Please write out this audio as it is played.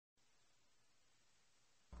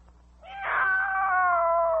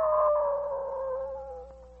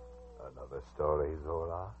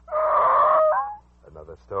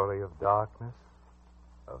Another story of darkness,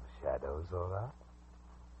 of shadows, Zora.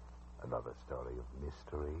 Another story of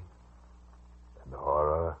mystery and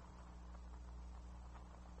horror.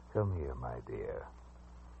 Come here, my dear.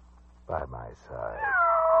 By my side.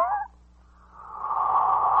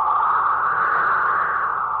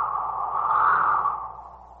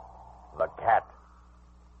 The cat.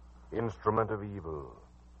 Instrument of evil.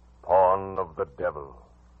 Pawn of the devil.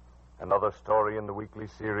 Another story in the weekly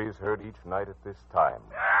series heard each night at this time.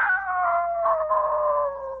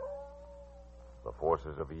 The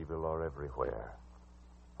forces of evil are everywhere.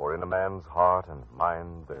 For in a man's heart and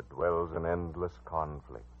mind there dwells an endless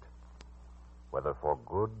conflict. Whether for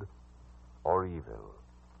good or evil.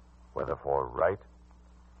 Whether for right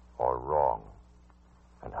or wrong.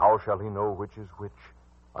 And how shall he know which is which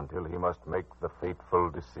until he must make the fateful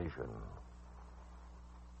decision?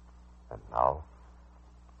 And now,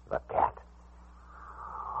 the cat.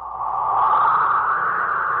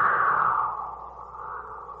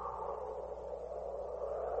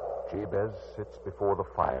 Jabez sits before the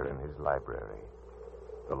fire in his library.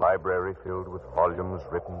 The library filled with volumes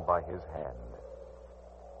written by his hand.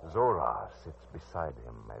 Zora sits beside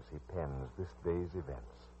him as he pens this day's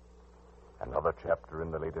events. Another chapter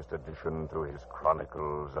in the latest addition to his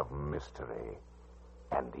chronicles of mystery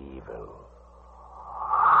and evil.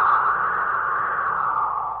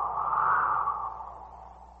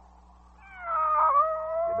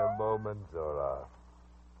 In a moment, Zora.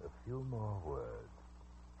 A few more words.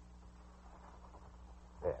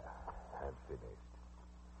 There, I'm finished.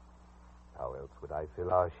 How else would I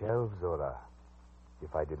fill our shelves, Zora,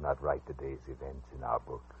 if I did not write the day's events in our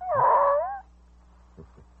books?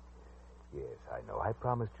 Yes, I know. I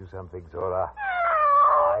promised you something, Zora.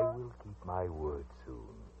 I will keep my word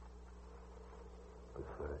soon. But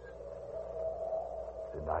first,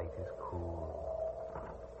 the night is cool.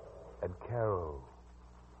 And Carol,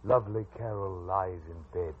 lovely Carol, lies in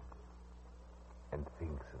bed and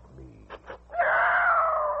thinks of me.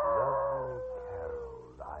 Lovely Carol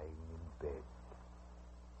lying in bed,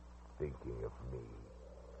 thinking of me.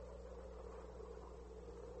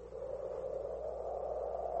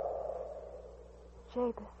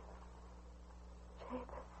 Jabez.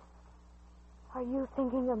 Are you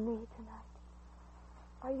thinking of me tonight?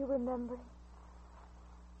 Are you remembering?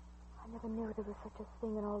 I never knew there was such a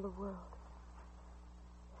thing in all the world.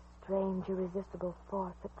 A strange, irresistible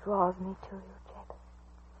force that draws me to you, Jabez.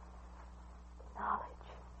 Knowledge.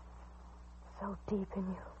 So deep in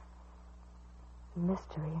you.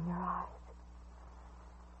 Mystery in your eyes.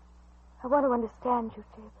 I want to understand you,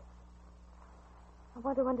 Jabez. I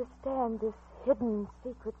want to understand this hidden,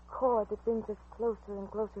 secret chord that brings us closer and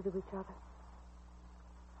closer to each other.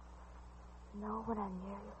 You know, when I'm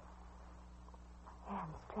near you, my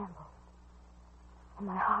hands tremble, and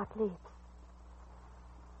my heart leaps,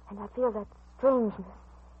 and I feel that strangeness,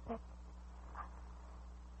 that...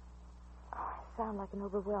 Oh, I sound like an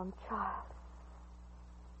overwhelmed child.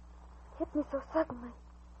 It hit me so suddenly.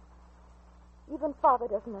 Even Father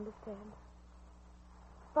doesn't understand.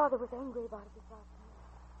 Father was angry about it this afternoon.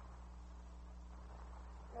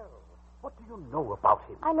 Carol, what do you know about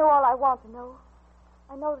him? I know all I want to know.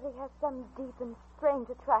 I know that he has some deep and strange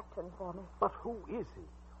attraction for me. But who is he?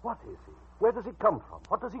 What is he? Where does he come from?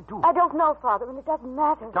 What does he do? I don't know, Father, and it doesn't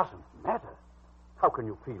matter. It doesn't matter. How can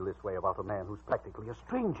you feel this way about a man who's practically a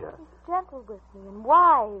stranger? He's gentle with me and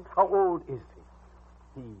wise. How old is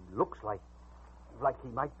he? He looks like he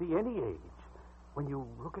might be any age. When you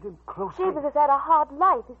look at him closely... Jabez has had a hard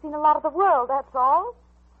life. He's seen a lot of the world, that's all.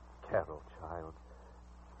 Carol, child,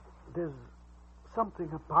 there's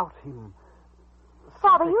something about him...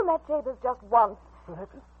 Father, you met Jabez just once.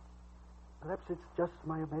 Perhaps it's just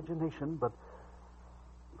my imagination, but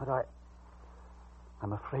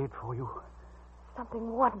I'm afraid for you.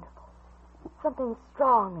 Something wonderful. Something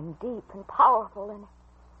strong and deep and powerful in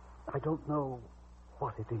it. I don't know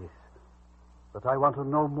what it is, but I want to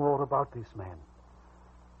know more about this man.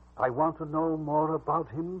 I want to know more about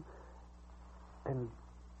him, and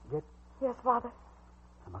yet... Yes, Father.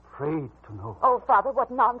 I'm afraid to know. Oh, Father,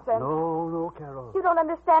 what nonsense. No, Carol. You don't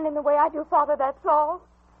understand in the way I do, Father, that's all.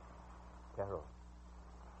 Carol,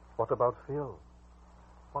 what about Phil?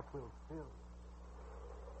 What will Phil...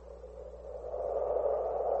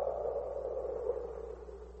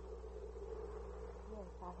 Yes,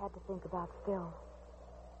 I had to think about Phil.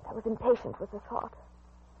 I was impatient with the thought.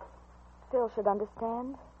 Phil should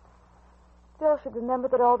understand. Phil should remember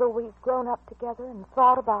that although we've grown up together and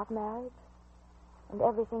thought about marriage, and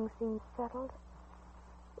everything seemed settled,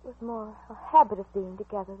 it was more a habit of being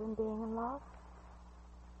together than being in love.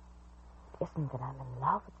 It isn't that I'm in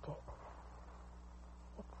love with Jabez.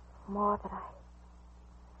 It's more that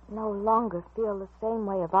no longer feel the same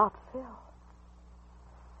way about Phil.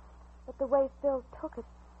 But the way Phil took it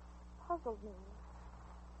puzzled me.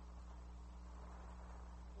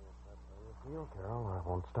 If that's how you feel, Carol, I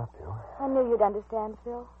won't stop you. I knew you'd understand,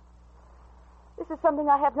 Phil. This is something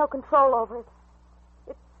I have no control over.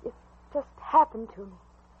 It just happened to me.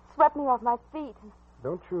 Swept me off my feet.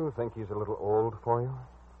 Don't you think he's a little old for you?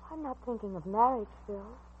 I'm not thinking of marriage,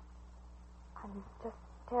 Phil. I'm just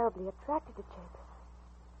terribly attracted to Jabez.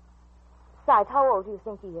 Besides, how old do you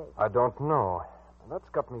think he is? I don't know. That's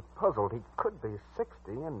got me puzzled. He could be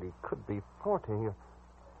 60 and he could be 40.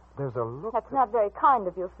 There's a look... That's not very kind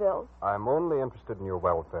of you, Phil. I'm only interested in your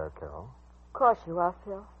welfare, Carol. Of course you are,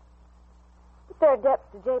 Phil. But there are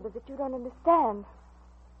depths to Jabez that you don't understand.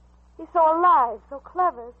 He's so alive, so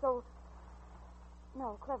clever, so...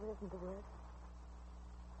 No, clever isn't the word.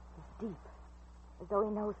 He's deep, as though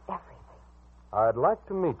he knows everything. I'd like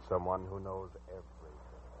to meet someone who knows everything.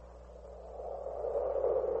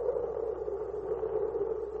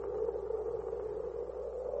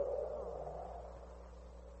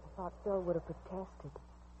 I thought Phil would have protested,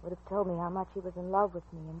 would have told me how much he was in love with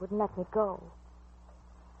me and wouldn't let me go.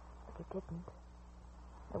 But he didn't.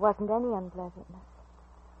 There wasn't any unpleasantness.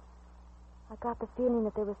 I got the feeling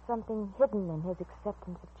that there was something hidden in his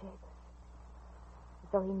acceptance of Jabez. As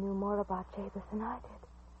though he knew more about Jabez than I did.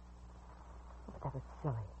 But that was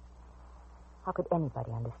silly. How could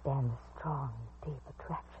anybody understand the strong, deep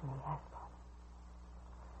attraction he has for me?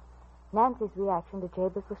 Nancy's reaction to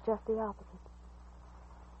Jabez was just the opposite.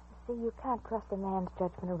 You see, you can't trust a man's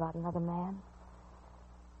judgment about another man.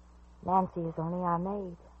 Nancy is only our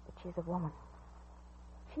maid, but she's a woman.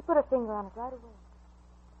 She put her finger on it right away.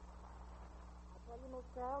 I tell you, Miss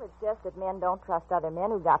Carroll, it's just that men don't trust other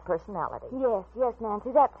men who've got personality. Yes,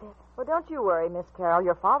 Nancy, that's it. Well, don't you worry, Miss Carroll.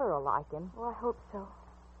 Your father will like him. Oh, I hope so.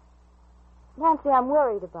 Nancy, I'm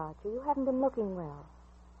worried about you. You haven't been looking well.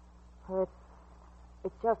 Or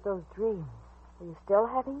it's just those dreams. Are you still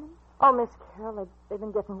having them? Oh, Miss Carroll, they've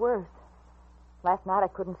been getting worse. Last night I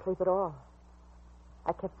couldn't sleep at all.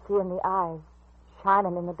 I kept seeing the eyes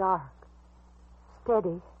shining in the dark.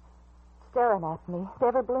 Steady, staring at me,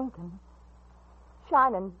 never blinking.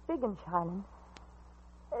 Shining, big and shining.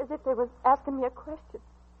 As if they was asking me a question.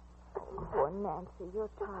 Oh, poor Nancy, you're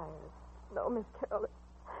tired. No, Miss Carroll,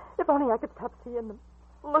 if only I could stop seeing them,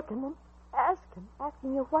 looking and asking.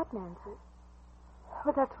 Asking you what, Nancy?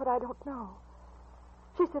 Well, that's what I don't know.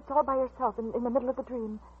 She sits all by herself in the middle of the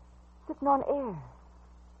dream, sitting on air.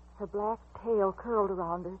 Her black tail curled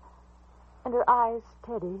around her, and her eyes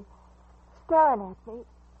steady, staring at me,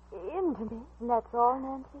 into me. And that's all,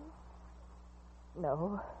 Nancy?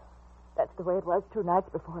 No, that's the way it was 2 nights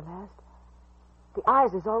before last. The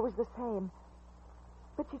eyes is always the same,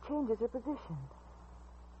 but she changes her position.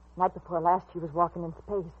 Night before last, she was walking in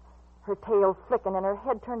space, her tail flicking and her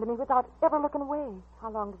head turned to me without ever looking away.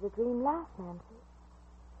 How long does the dream last, Nancy?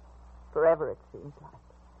 Forever, it seems like.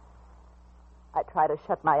 I try to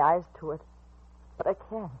shut my eyes to it, but I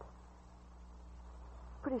can't.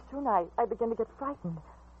 Pretty soon I begin to get frightened.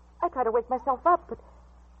 I try to wake myself up,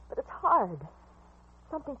 but it's hard.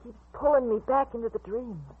 Something keeps pulling me back into the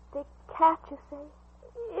dream. Big cat, you say?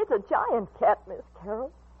 It's a giant cat, Miss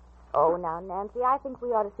Carroll. Oh, now, Nancy, I think we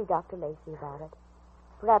ought to see Dr. Lacey about it.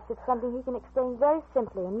 Perhaps it's something he can explain very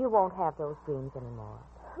simply, and you won't have those dreams anymore.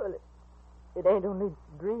 Well, it ain't only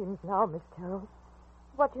dreams now, Miss Carroll.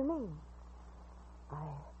 What do you mean?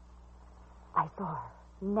 I saw her.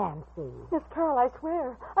 Nancy. Miss Carroll, I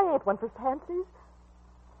swear. I ain't one for fancies.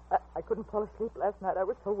 I couldn't fall asleep last night. I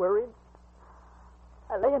was so worried.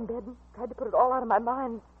 I lay in bed and tried to put it all out of my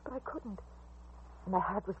mind, but I couldn't. And my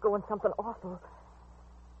heart was going something awful.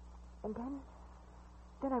 And then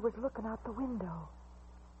I was looking out the window.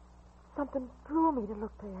 Something drew me to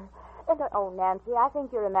look there. And Oh, Nancy, I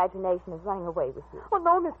think your imagination is running away with you. Oh,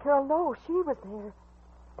 no, Miss Carroll, no. She was there.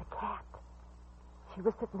 The cat. She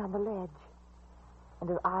was sitting on the ledge. And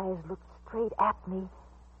her eyes looked straight at me,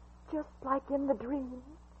 just like in the dream.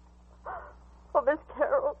 Oh, Miss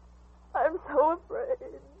Carroll, I'm so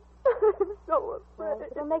afraid. I'm so Well, afraid.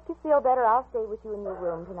 if it'll make you feel better, I'll stay with you in your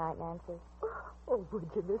room tonight, Nancy. Oh, would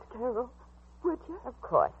you, Miss Carroll? Would you? Of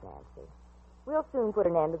course, Nancy. We'll soon put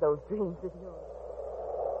an end to those dreams of yours.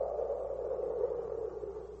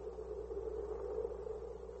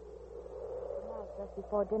 Just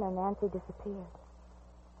before dinner, Nancy disappeared.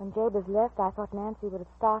 When Jabez left, I thought Nancy would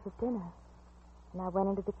have started dinner. And I went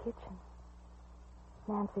into the kitchen.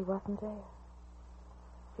 Nancy wasn't there.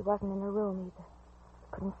 She wasn't in her room either.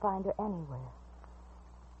 Couldn't find her anywhere.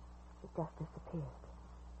 She just disappeared.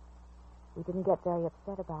 We didn't get very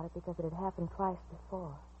upset about it because it had happened twice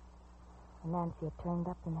before. And Nancy had turned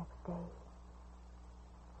up the next day.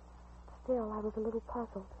 Still, I was a little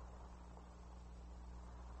puzzled.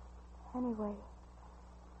 Anyway,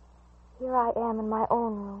 here I am in my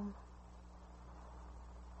own room.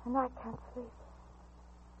 And I can't sleep.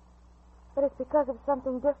 But it's because of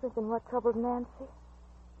something different than what troubled Nancy.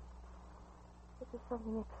 This is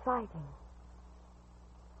something exciting.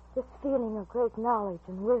 This feeling of great knowledge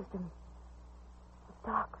and wisdom. Of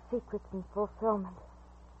dark secrets and fulfillment.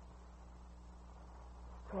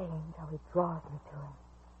 Strange how he draws me to him.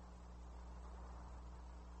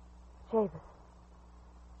 Jabez.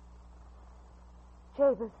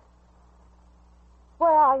 Jabez.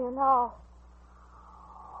 Where are you now?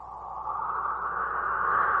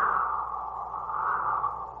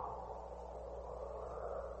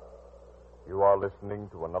 You are listening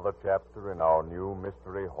to another chapter in our new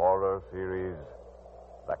mystery horror series,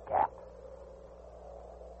 The Cat.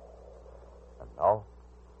 And now,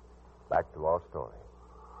 back to our story.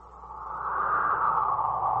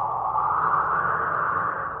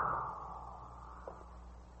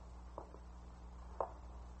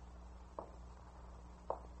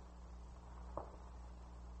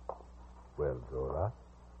 Well, Zora,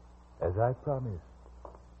 as I promised,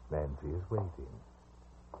 Nancy is waiting.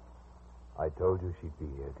 I told you she'd be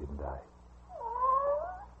here, didn't I?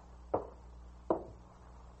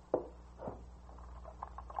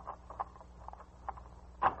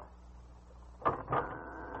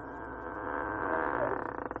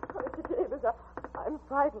 Mr. Davis, I'm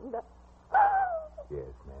frightened.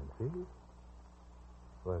 Yes, Nancy?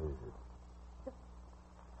 What is it?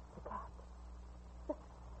 The cat.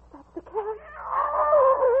 That's the cat.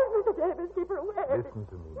 Mr. Davis, keep her away. Listen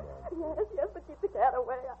to me, Nancy. Yes, but keep the cat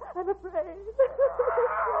away. I'm afraid.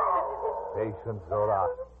 Patience, Zora.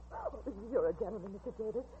 Oh, you're a gentleman, Mr.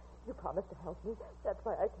 Davis. You promised to help me. That's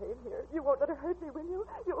why I came here. You won't let her hurt me, will you?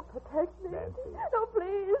 You'll protect me. Nancy. No,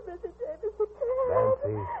 please, Mr. Davis. The cat.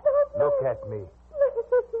 Nancy, No, look please. at me.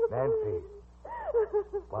 Nancy,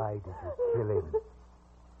 why did you kill him?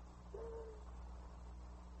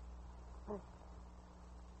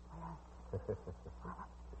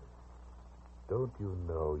 Don't you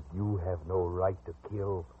know you have no right to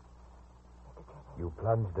kill? You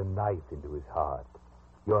plunged a knife into his heart.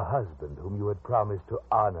 Your husband, whom you had promised to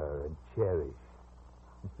honor and cherish.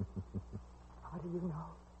 How do you know?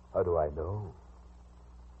 How do I know?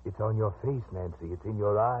 It's on your face, Nancy. It's in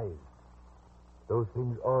your eyes. Those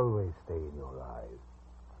things always stay in your eyes.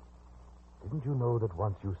 Didn't you know that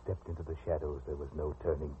once you stepped into the shadows, there was no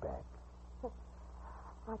turning back?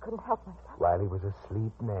 I couldn't help myself. While he was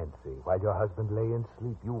asleep, Nancy, while your husband lay in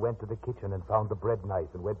sleep, you went to the kitchen and found the bread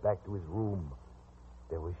knife and went back to his room.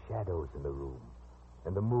 There were shadows in the room,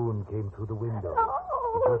 and the moon came through the window.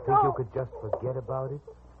 Did you think you could just forget about it?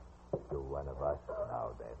 You're one of us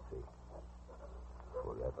now, Nancy.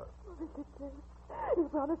 Forever. Mr. Davis, you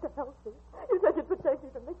promised to help me. You said you'd protect me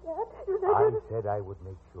from the cat. You said I you'd... said I would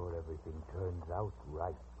make sure everything turns out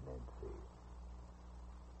right, Nancy.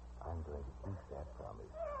 I'm going to keep that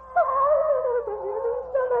promise.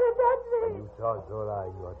 Don't let her touch me. When you saw Zora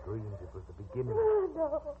in your dreams, it was the beginning.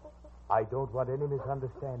 No. I don't want any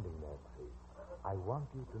misunderstanding, Nancy. I want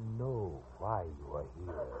you to know why you are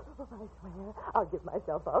here. Oh, I swear, I'll give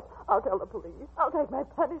myself up. I'll tell the police. I'll take my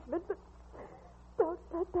punishment, but don't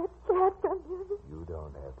let that cat come near me. You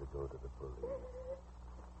don't have to go to the police.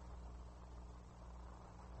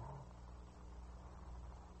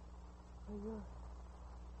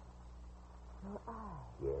 Your eyes.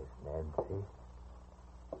 Yes, Nancy.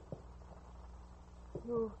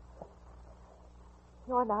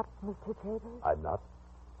 You're not Mr. Davis. I'm not.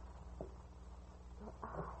 Your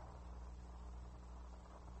eyes.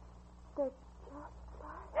 They're just like...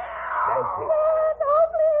 Nancy. No,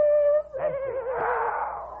 please. Nancy.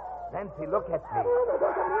 Nancy, look at me.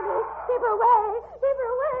 Don't come near me. Keep her away. Keep her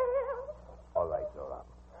away. All right, Zora.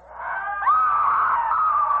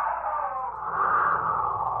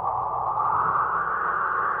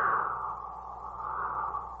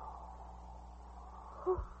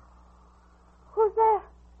 Who's there?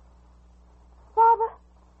 Father?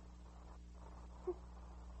 Is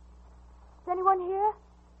anyone here?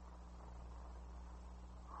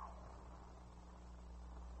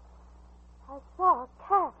 I saw a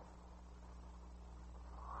cat.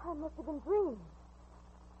 I must have been dreaming.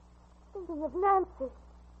 Thinking of Nancy.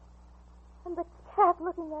 And the cat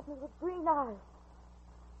looking at me with green eyes.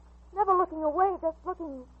 Never looking away, just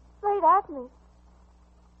looking straight at me.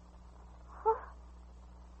 Huh.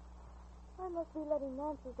 I must be letting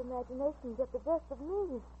Nancy's imagination get the best of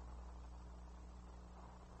me.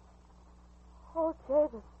 Oh,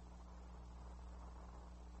 Jabez.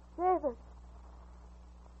 Jabez.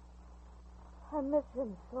 miss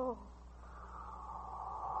him so.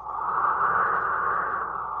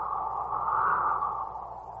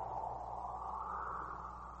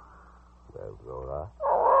 Well, Zora.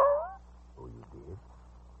 Oh, you did?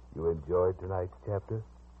 You enjoyed tonight's chapter?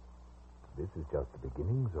 This is just the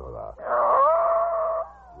beginning, Zora.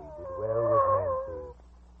 We did well with Nancy.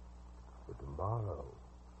 But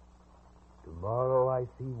tomorrow I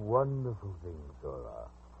see wonderful things, Zora.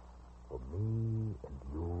 For me and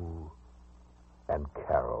you and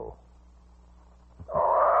Carol.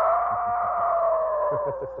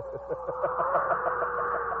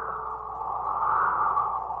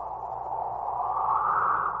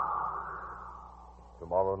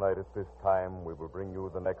 Tomorrow night at this time, we will bring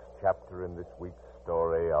you the next chapter in this week's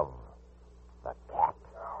story of The Cat.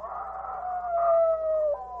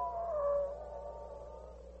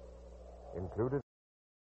 Included.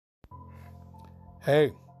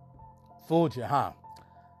 Hey, fooled you, huh?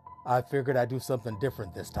 I figured I'd do something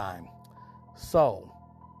different this time. So,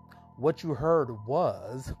 what you heard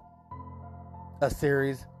was a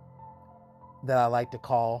series that I like to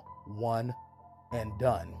call One and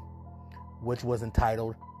Done, which was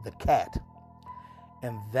entitled The Cat.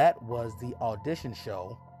 And that was the audition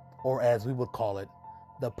show, or as we would call it,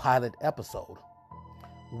 the pilot episode,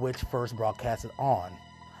 which first broadcasted on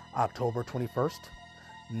October 21st,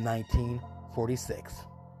 1946.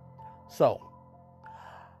 So,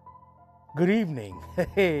 good evening,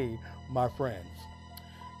 hey, my friends,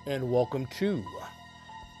 and welcome to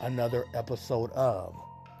another episode of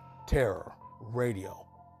Terror Radio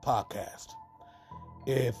Podcast.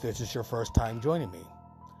 If this is your first time joining me,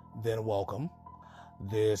 then welcome.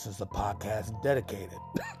 This is a podcast dedicated,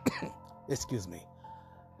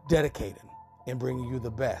 dedicated in bringing you the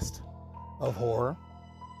best of horror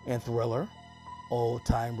and thriller,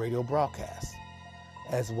 old-time radio broadcasts,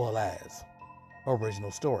 as well as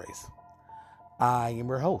original stories. I am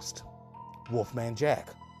your host, Wolfman Jack,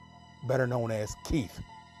 better known as Keith,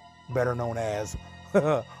 better known as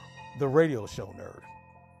the radio show nerd.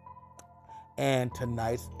 And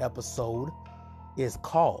tonight's episode is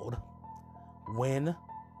called When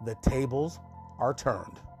the Tables Are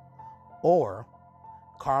Turned, or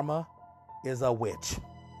Karma is a Witch.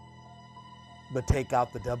 But take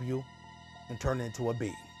out the W and turn it into a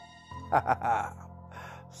B.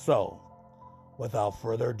 So, without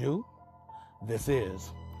further ado, this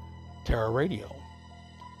is Terror Radio.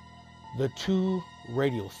 The two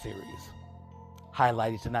radio series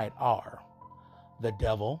highlighted tonight are The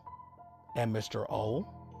Devil and Mr. O,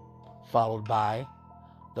 followed by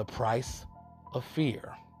The Price of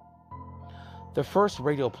Fear. The first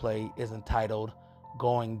radio play is entitled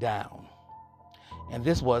Going Down. And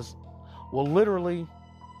this was, literally,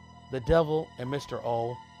 The Devil and Mr.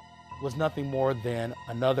 O was nothing more than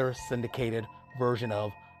another syndicated version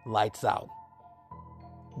of Lights Out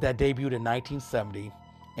that debuted in 1970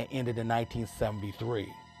 and ended in 1973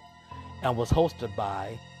 and was hosted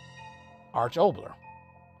by Arch Oboler,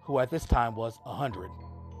 who at this time was 100.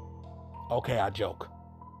 Okay, I joke.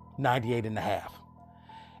 98 and a half.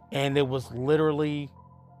 And it was literally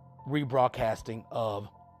rebroadcasting of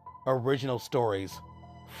original stories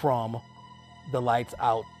from the Lights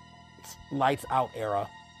Out era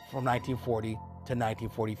from 1940 to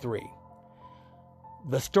 1943.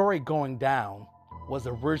 The story Going Down was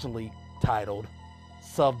originally titled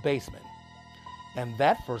Sub Basement, and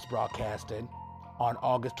that first broadcasted on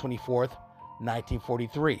August 24th,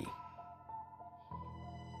 1943.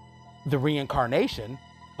 The reincarnation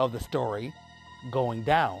of the story Going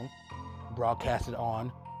Down broadcasted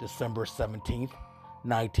on December 17th,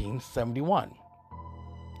 1971.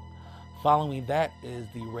 Following that is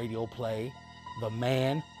the radio play The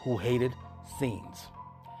Man Who Hated Scenes.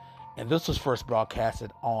 And this was first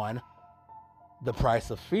broadcasted on The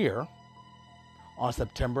Price of Fear on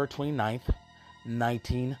September 29th,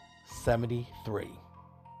 1973.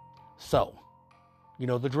 So, you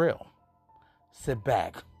know the drill. Sit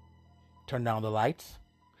back, turn down the lights,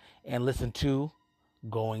 and listen to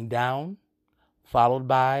Going Down, followed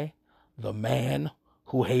by The Man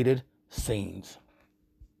Who Hated Scenes.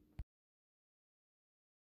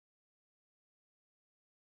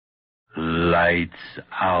 Lights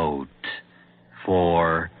out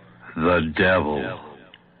for the Devil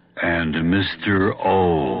and Mr.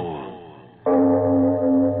 O.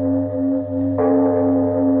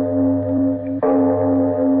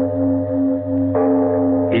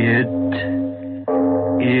 It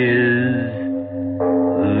is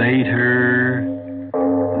later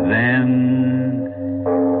than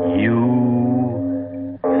you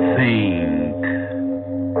think.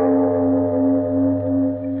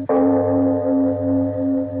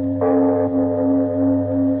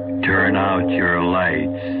 Turn out your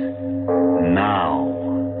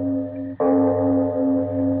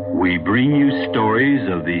We bring you stories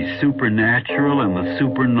of the supernatural and the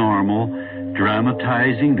supernormal,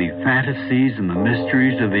 dramatizing the fantasies and the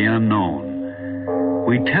mysteries of the unknown.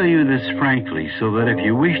 We tell you this frankly so that if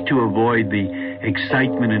you wish to avoid the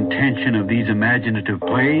excitement and tension of these imaginative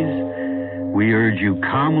plays, we urge you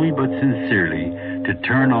calmly but sincerely to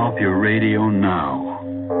turn off your radio now.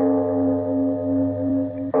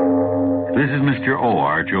 This is Mr. O.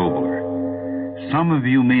 Arch Obler. Some of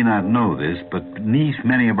you may not know this, but beneath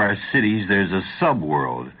many of our cities there's a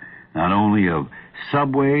subworld, not only of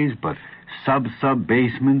subways, but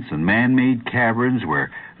sub-basements and man-made caverns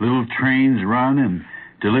where little trains run and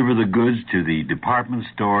deliver the goods to the department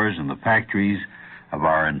stores and the factories of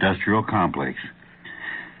our industrial complex.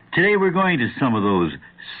 Today we're going to some of those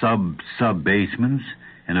sub-basements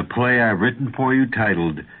in a play I've written for you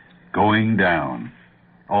titled Going Down,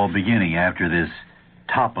 all beginning after this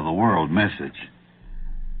top-of-the-world message.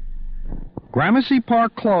 Gramercy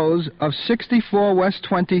Park Clothes of 64 West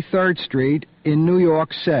 23rd Street in New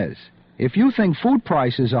York says, if you think food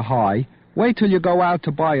prices are high, wait till you go out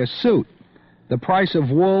to buy a suit. The price of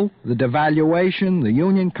wool, the devaluation, the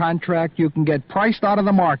union contract, you can get priced out of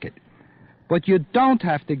the market. But you don't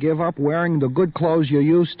have to give up wearing the good clothes you're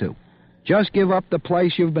used to. Just give up the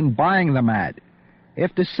place you've been buying them at.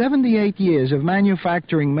 After 78 years of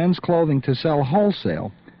manufacturing men's clothing to sell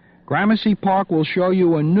wholesale, Gramercy Park will show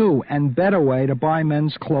you a new and better way to buy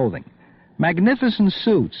men's clothing. Magnificent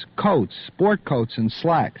suits, coats, sport coats, and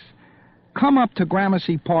slacks. Come up to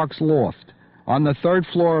Gramercy Park's loft on the 3rd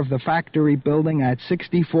floor of the factory building at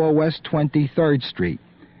 64 West 23rd Street.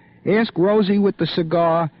 Ask Rosie with the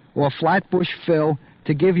cigar or Flatbush Phil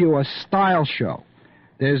to give you a style show.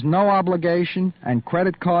 There's no obligation, and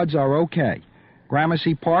credit cards are okay.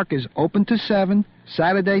 Gramercy Park is open to 7,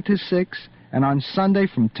 Saturday to 6, and on Sunday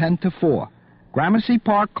from 10 to 4. Gramercy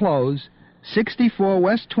Park Clothes, 64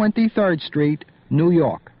 West 23rd Street, New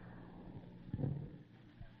York.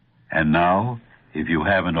 And now, if you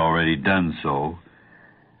haven't already done so,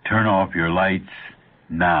 turn off your lights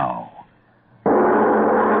now.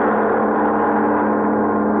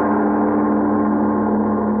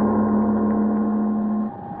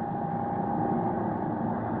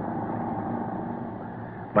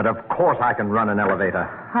 But of course I can run an elevator.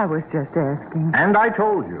 I was just asking. And I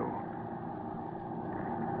told you.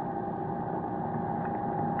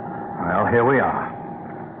 Well, here we are.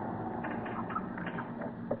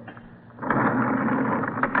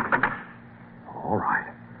 All right.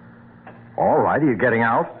 All right, are you getting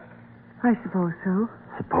out? I suppose so.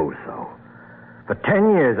 Suppose so. For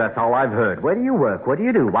 10 years, that's all I've heard. Where do you work? What do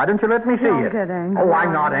you do? Why don't you let me see Don't it? get angry. Oh,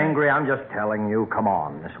 I'm not angry. I'm just telling you. Come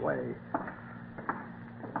on, this way.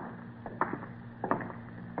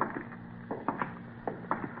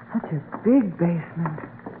 Such a big basement.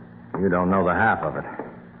 You don't know the half of it.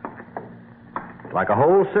 It's like a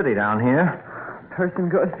whole city down here. A person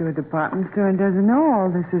goes to a department store and doesn't know all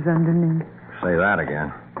this is underneath. Say that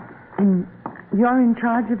again. And you're in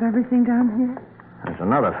charge of everything down here? There's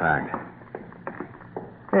another fact.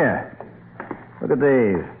 Here. Look at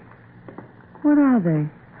these. What are they?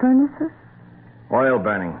 Furnaces? Oil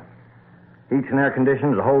burning. Heats and air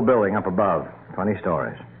conditions the whole building up above. 20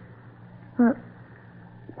 stories.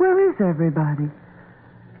 Where is everybody?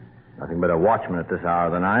 Nothing but a watchman at this hour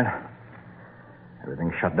of the night.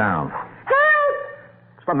 Everything's shut down. Help!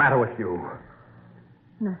 What's the matter with you?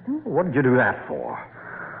 Nothing. What did you do that for?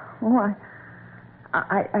 Oh,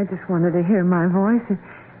 I just wanted to hear my voice.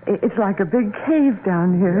 It's like a big cave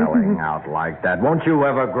down here. Yelling out like that. Won't you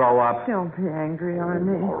ever grow up? Don't be angry on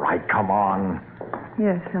me. All right, come on.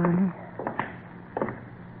 Yes, honey.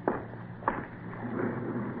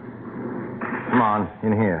 Come on,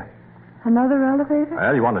 in here. Another elevator?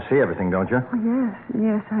 Well, you want to see everything, don't you? Oh,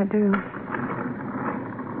 yes, I do.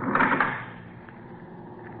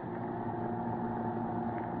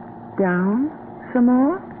 Down some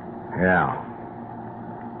more? Yeah.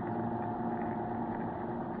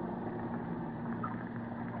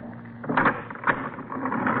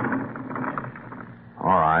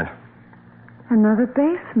 All right. Another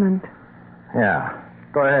basement. Yeah.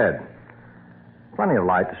 Go ahead. Plenty of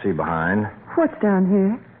light to see behind. What's down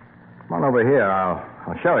here? Come on over here.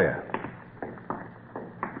 I'll show you.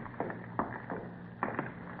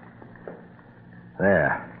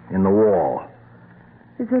 There, in the wall.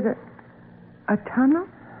 Is it a tunnel?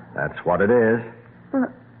 That's what it is.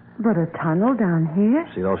 But a tunnel down here?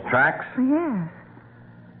 See those tracks? Yes.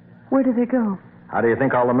 Where do they go? How do you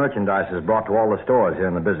think all the merchandise is brought to all the stores here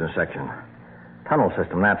in the business section? Tunnel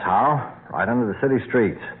system, that's how. Right under the city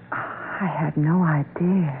streets. I had no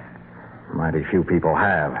idea. Mighty few people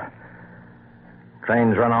have.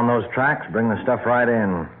 Trains run on those tracks, bring the stuff right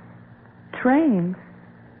in. trains.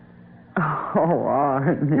 Oh,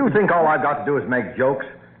 Arnie. You think all I've got to do is make jokes?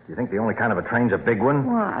 You think the only kind of a train's a big one?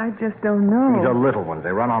 Well, I just don't know. These are little ones.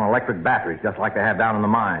 They run on electric batteries, just like they have down in the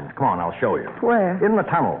mines. Come on, I'll show you. Where? In the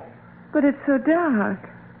tunnel. But it's so dark.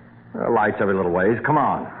 There are lights every little ways. Come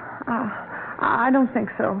on. I don't think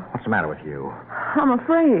so. What's the matter with you? I'm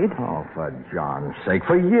afraid. Oh, for John's sake.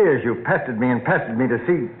 For years you've pestered me to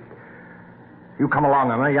see... You come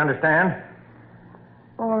along, Emma. You understand?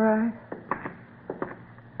 All right.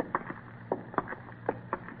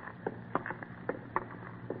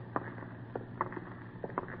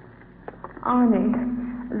 Arnie,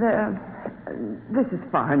 this is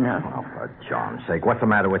far enough. Oh, for John's sake. What's the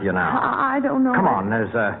matter with you now? I don't know. Come on.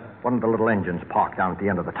 There's one of the little engines parked down at the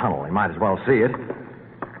end of the tunnel. You might as well see it.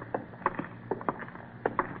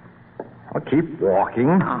 Well, keep walking.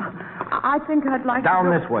 I think I'd like down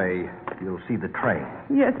to this way. You'll see the train.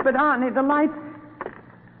 Yes, but Arnie, the lights...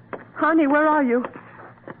 Arnie, where are you?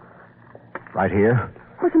 Right here.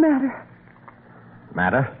 What's the matter?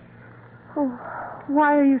 Matter? Oh,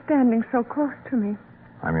 why are you standing so close to me?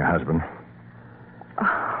 I'm your husband.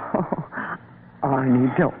 Oh,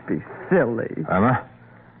 Arnie, don't be silly. Irma,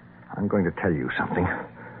 I'm going to tell you something.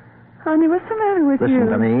 Arnie, what's the matter with you? Listen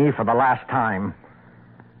to me for the last time.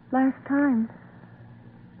 Last time?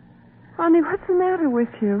 Arnie, what's the matter with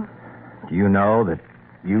you? Do you know that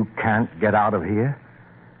you can't get out of here?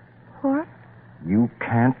 What? You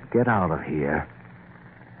can't get out of here.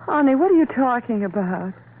 Arnie, what are you talking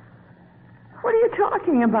about? What are you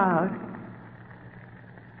talking about?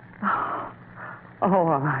 Oh,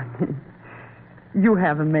 Arnie. You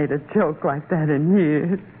haven't made a joke like that in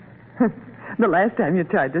years. The last time you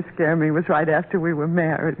tried to scare me was right after we were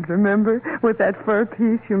married, remember? With that fur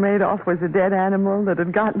piece you made off was a dead animal that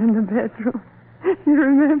had gotten in the bedroom. You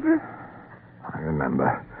remember? I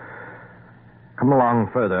remember. Come along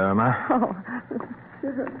further, Irma. Oh,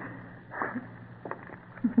 sure.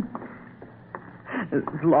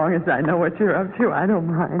 As long as I know what you're up to, I don't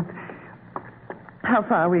mind. How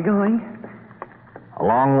far are we going? A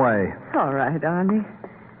long way. All right, Arnie.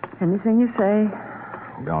 Anything you say.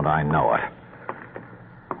 Don't I know it?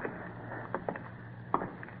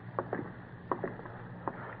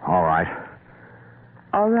 All right.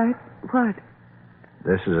 All right? What?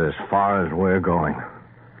 This is as far as we're going.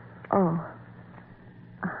 Oh.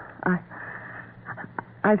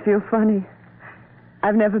 I feel funny.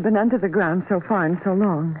 I've never been under the ground so far in so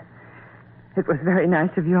long. It was very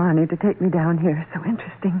nice of you, Arnie, to take me down here. So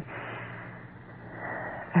interesting.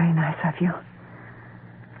 Very nice of you.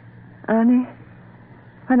 Arnie,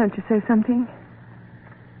 why don't you say something?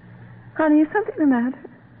 Arnie, is something the matter?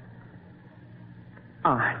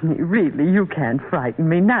 Arnie, really, you can't frighten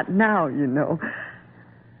me. Not now, you know.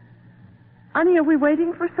 Arnie, are we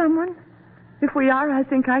waiting for someone? If we are, I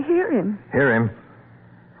think I hear him. Hear him?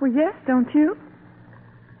 Well, yes, don't you?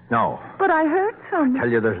 No. But I heard someone. Tell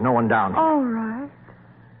you there's no one down here. All right.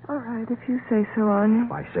 All right, if you say so, Arnie.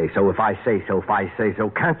 If I say so, if I say so, if I say so.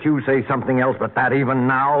 Can't you say something else but that even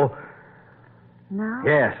now? Now?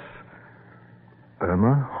 Yes.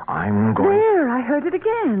 Irma, I'm going... There, I heard it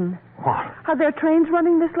again. What? Are there trains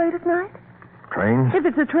running this late at night? Trains? If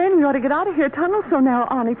it's a train, we ought to get out of here. Tunnel so now,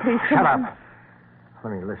 Arnie, please. Shut up.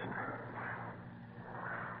 Let me listen.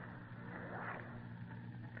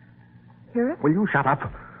 Hear it? Will you shut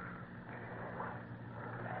up?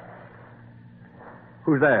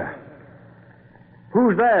 Who's there?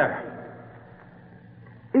 Who's there?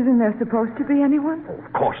 Isn't there supposed to be anyone? Oh,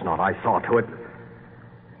 of course not. I saw to it.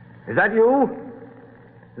 Is that you?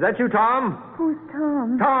 Is that you, Tom? Who's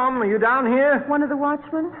Tom? Tom, are you down here? One of the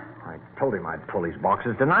watchmen? I told him I'd pull these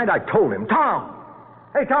boxes tonight. I told him. Tom!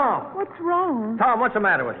 Hey, Tom! What's wrong? Tom, what's the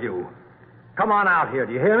matter with you? Come on out here.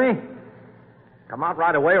 Do you hear me? Come out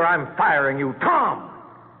right away or I'm firing you. Tom!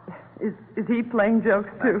 Is he playing jokes,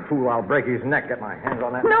 too? That fool, I'll break his neck. Get my hands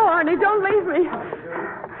on that. No, Arnie, don't leave me.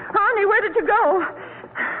 Arnie, where did you go?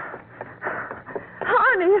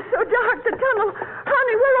 Arnie, it's so dark, the tunnel.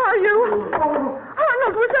 Arnie, where are you?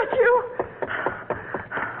 Arnold, was that you?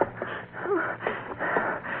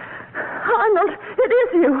 Arnold, it is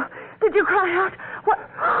you. Did you cry out? What?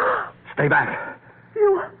 Stay back.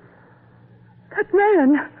 You... That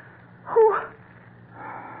man. Who?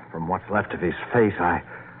 From what's left of his face, I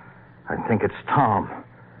think it's Tom.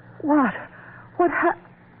 What?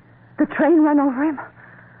 The train ran over him?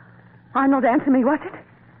 Arnold, answer me, was it?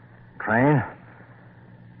 Train?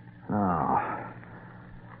 No.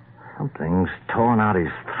 Something's torn out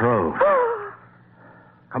his throat.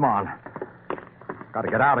 Come on. Got to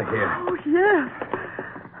get out of here. Oh, yes.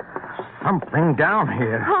 Something down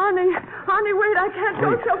here. Arnie, wait, I can't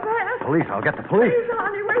go so fast. Police, I'll get the police. Please,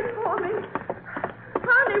 Arnie, wait for me.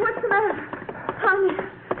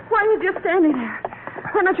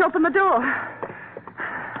 don't you open the door?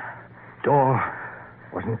 Door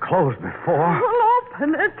wasn't closed before. Well,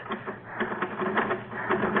 open it.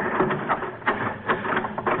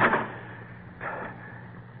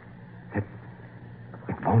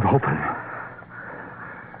 It won't open.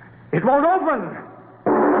 It won't open!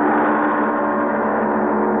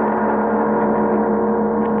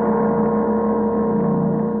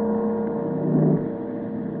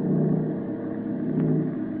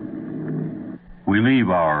 We leave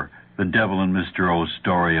our The Devil and Mr. O's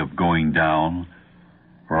story of going down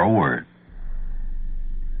for a word.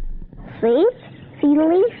 See? See the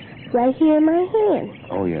leaf? Right here in my hand.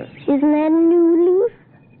 Oh, yes. Isn't that a new leaf?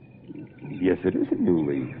 Yes, it is a new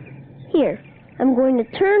leaf. Here, I'm going to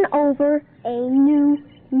turn over a new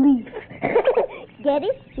leaf. Get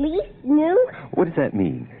it? Leaf? New? What does that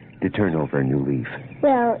mean, to turn over a new leaf?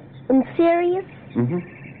 Well, in serious,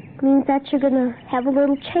 Mm-hmm. means that you're going to have a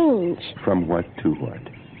little change. From what to what?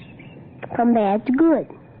 From bad to good.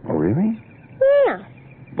 Oh, really? Yeah.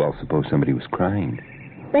 Well, suppose somebody was crying.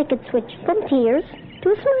 They could switch from tears to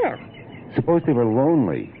a smile. Suppose they were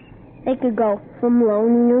lonely. They could go from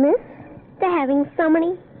loneliness to having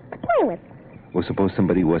somebody to play with. Well, suppose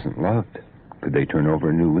somebody wasn't loved. Could they turn over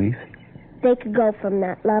a new leaf? They could go from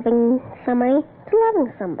not loving somebody to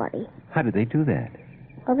loving somebody. How do they do that?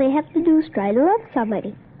 All they have to do is try to love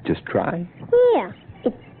somebody. Just try? Yeah.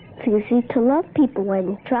 It's easy to love people when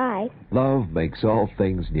you try. Love makes all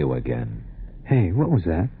things new again. Hey, what was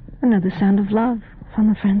that? Another sound of love from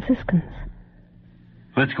the Franciscans.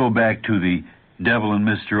 Let's go back to The Devil and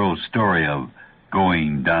Mr. O's story of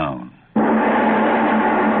going down.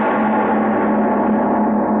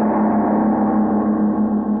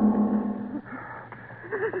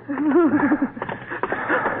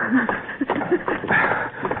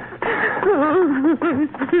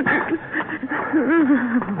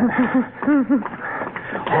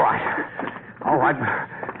 All right.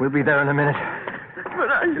 We'll be there in a minute. But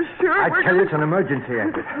are you sure? I tell you, it's an emergency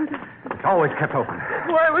exit. It's always kept open.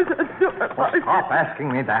 Why was that door locked? Stop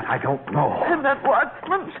asking me that. I don't know. And that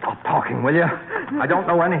watchman? Stop talking, will you? I don't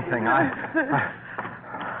know anything.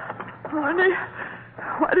 Honey,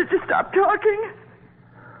 why did you stop talking?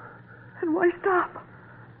 And why stop?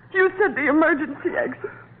 You said the emergency exit.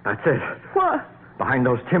 That's it. What? Behind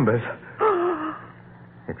those timbers.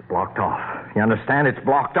 It's blocked off. You understand? It's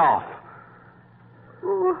blocked off.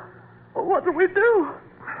 Well, what do we do?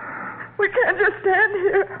 We can't just stand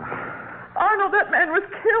here. Arnold, that man was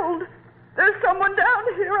killed. There's someone down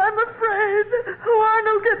here. I'm afraid. Oh,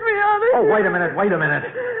 Arnold, get me out of here. Oh, wait a minute.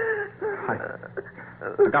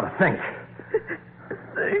 I gotta think.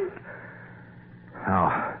 Think?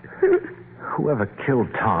 Now, whoever killed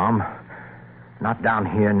Tom, not down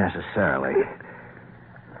here necessarily.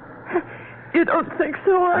 You don't think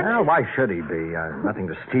so, Arnie? Well, why should he be? Nothing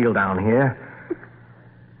to steal down here.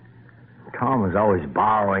 Tom was always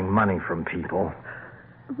borrowing money from people.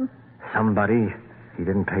 Somebody he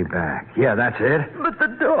didn't pay back. Yeah, that's it. But the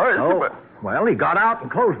doors were... Well, he got out and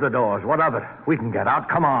closed the doors. What of it? We can get out.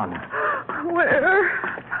 Come on. Where?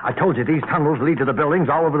 I told you these tunnels lead to the buildings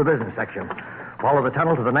all over the business section. Follow the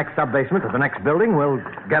tunnel to the next sub-basement, to the next building. We'll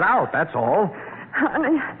get out, that's all.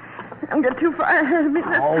 Honey, don't get too far ahead of me this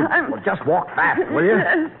time. Well, just walk fast, will you?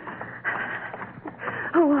 Yes.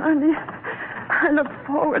 Oh, honey, I look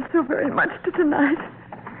forward so very much to tonight.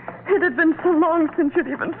 It had been so long since you'd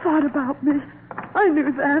even thought about me. I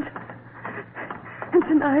knew that. And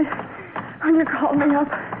tonight, when you called me up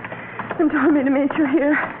and told me to meet you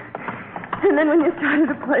here, and then when you started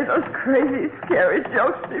to play those crazy, scary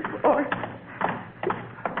jokes before,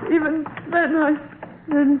 even then I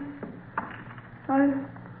didn't.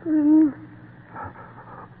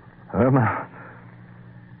 Irma,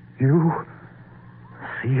 you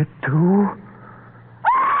see it too?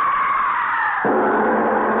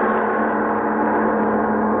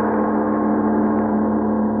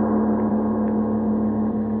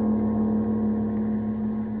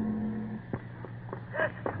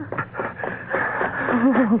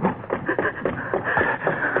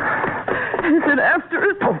 Is it after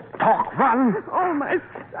us? Don't talk, run. Oh, my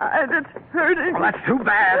side, it's hurting. Well, that's too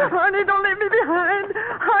bad. Honey, don't leave me behind.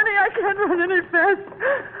 Honey, I can't run any faster.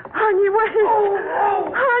 Honey, wait.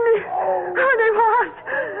 Honey. Honey, what?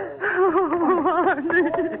 Oh, honey.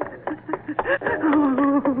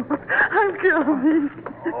 Oh, I'm coming.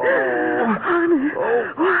 Honey.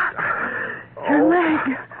 What? Your leg.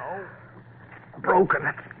 Broken.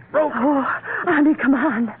 It's broken. Oh, honey, come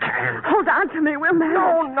on. Can't. Hold on to me. We'll manage.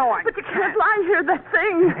 No, But you can't lie here. That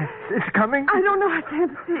thing. It's coming. I don't know. I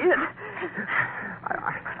can't see it.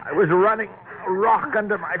 I was running. a rock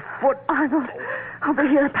under my foot. Arnold, over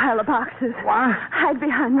here, a pile of boxes. What? Hide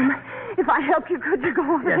behind them. If I help you, could you go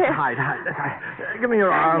over Yes, there? hide. Give me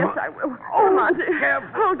your arm. Yes, I will. Come on.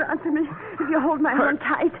 Hold on to me. If you hold my hand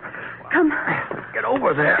tight. Come. Get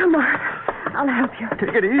over there. Come on. I'll help you.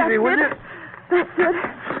 Take it easy, will you? That's it.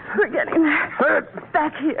 We're getting there. Hurt.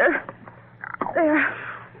 Back here. There.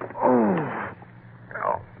 Oh.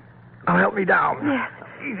 Now help me down. Yes.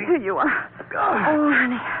 Easy. Here you are. Oh,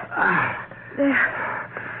 honey. There.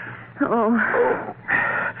 Oh.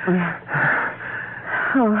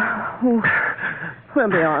 Oh. We'll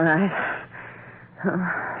be all right.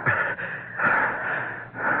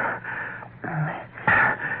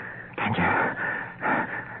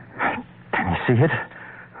 Can you see it?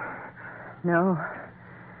 No.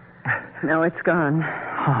 No, it's gone.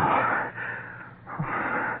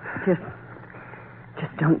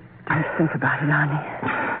 Just don't think about it, honey.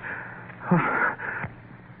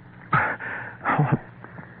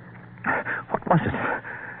 What was it?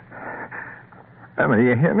 Emma, do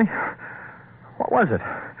you hear me? What was it?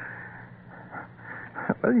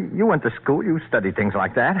 Well, you went to school. You studied things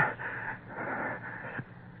like that.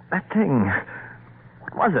 That thing.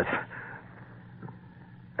 What was it?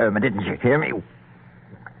 Emma, didn't you hear me?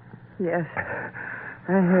 Yes.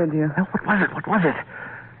 I heard you. What was it? What was it?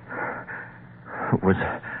 Was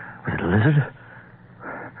it a lizard?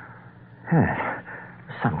 Yes.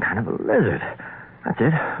 Some kind of a lizard. That's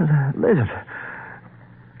it. It was a lizard.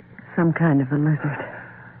 Some kind of a lizard.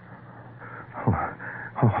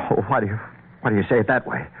 Why do you say it that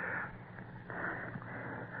way?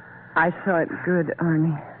 I saw it good,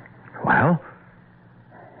 Arnie. Well?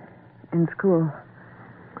 In school.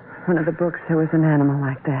 One of the books, there was an animal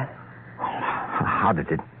like that. How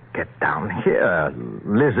did it get down here? A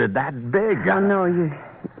lizard that big? Oh, no, you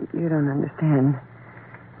don't understand.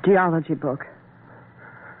 Geology book.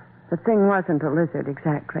 The thing wasn't a lizard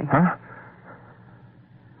exactly. Huh?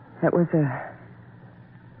 It was a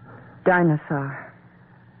dinosaur.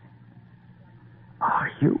 Are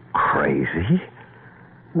you crazy?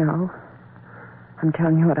 No. I'm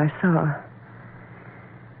telling you what I saw.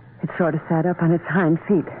 It sort of sat up on its hind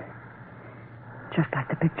feet. Just like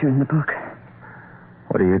the picture in the book.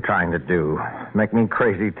 What are you trying to do? Make me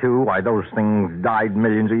crazy, too? Why, those things died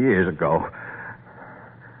millions of years ago.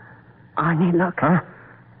 Arnie, look. Huh?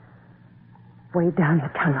 Way down the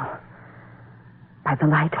tunnel. By the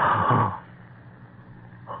light.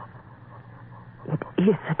 It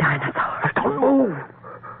is a dinosaur. Don't move.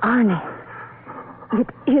 Arnie, it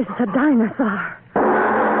is a dinosaur.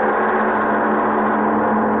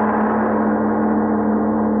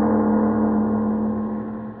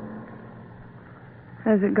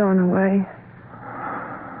 Has it gone away?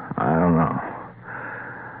 I don't know.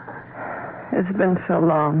 It's been so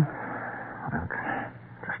long. Okay.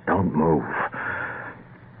 Just don't move.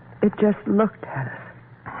 It just looked at us.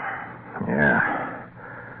 Yeah.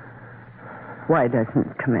 Why doesn't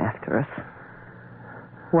it come after us?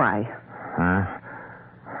 Why?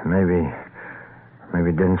 Maybe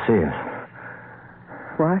it didn't see us.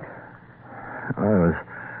 What? Well,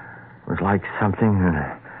 it was like something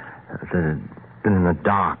that had been in the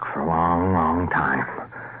dark for a long, long time.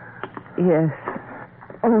 Yes.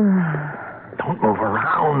 Oh. Don't move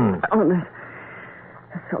around. Oh, there's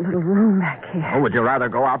a little room back here. Oh, would you rather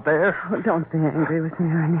go out there? Oh, don't be angry with me,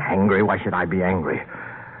 Ernie. Angry? Why should I be angry?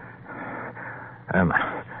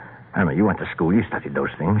 Emma, you went to school. You studied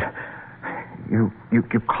those things. You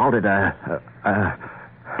called it a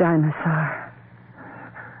dinosaur.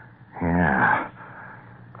 Yeah.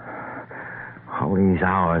 All these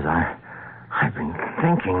hours, I've been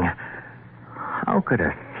thinking, how could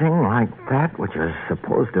a thing like that, which was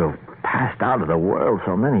supposed to have passed out of the world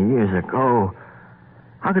so many years ago,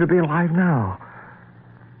 how could it be alive now?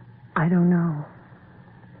 I don't know.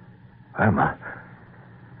 Emma,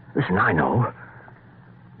 listen, I know.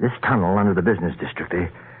 This tunnel under the business district,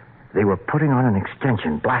 they were putting on an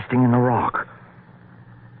extension, blasting in the rock.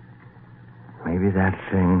 Maybe that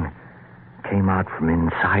thing came out from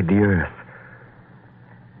inside the earth.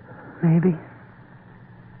 Maybe.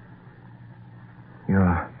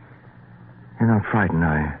 You're not frightened,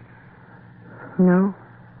 are you? No.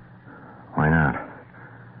 Why not?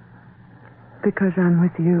 Because I'm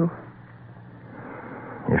with you.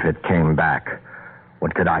 If it came back,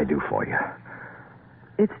 what could I do for you?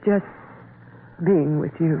 It's just being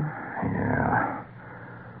with you. Yeah.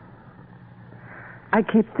 I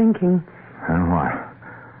keep thinking. And what?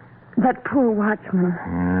 That poor watchman.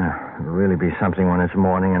 Yeah, it'll really be something when it's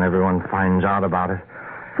morning and everyone finds out about it.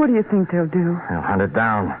 What do you think they'll do? They'll hunt it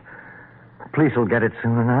down. The police will get it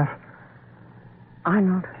soon enough.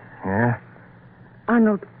 Arnold. Yeah?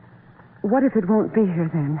 Arnold, What if it won't be here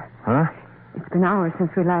then? Huh? It's been hours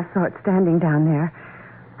since we last saw it standing down there.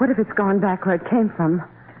 What if it's gone back where it came from?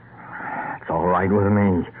 It's all right with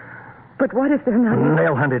me. But what if they're not...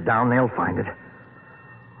 They'll hunt it down. They'll find it.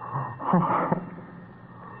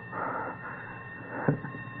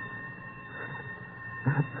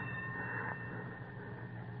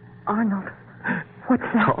 Arnold, what's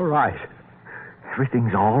that? It's all right.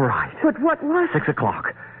 Everything's all right. But what was... 6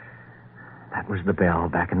 o'clock. That was the bell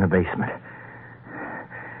back in the basement.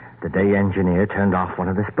 The day engineer turned off one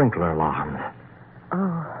of the sprinkler alarms.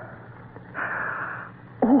 Oh.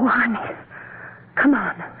 Oh, Arnie. Come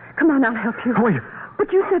on. Come on, I'll help you. Wait.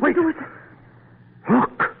 But you said Wait. there was...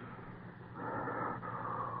 Look.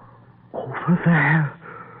 Over there.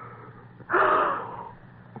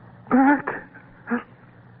 Back.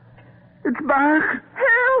 It's back.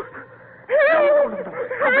 Help! Help!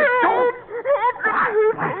 Don't. Blast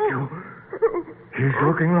you. He's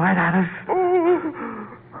looking right at us.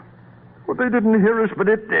 Well, they didn't hear us, but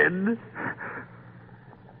it did.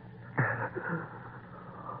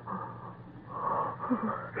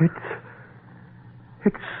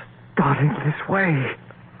 It's starting this way.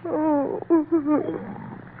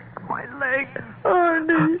 My leg.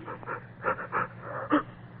 Arnie.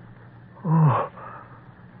 Oh,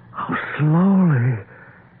 how slowly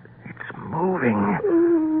it's moving.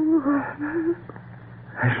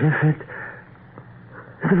 As if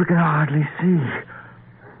it can hardly see.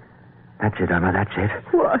 That's it, Emma, that's it.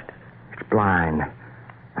 What? It's blind.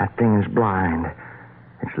 That thing is blind.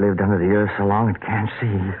 It's lived under the earth so long it can't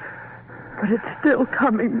see. But it's still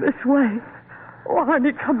coming this way. Oh,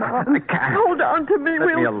 honey, come on. I can't. Hold on to me.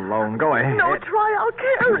 Let me alone. Go ahead. No, try. I'll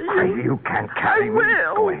carry you. You can't carry me. I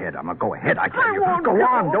will. Go ahead, Emma. Go ahead. I tell you. won't Go go.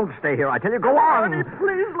 on. Don't stay here. I tell you. Go on. Honey,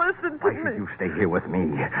 please listen to Why me. should you stay here with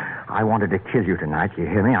me? I wanted to kill you tonight. You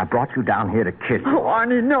hear me? I brought you down here to kill you. Oh,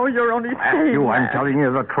 Arnie, no, you're only saying you. I'm that. telling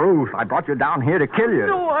you the truth. I brought you down here to kill you.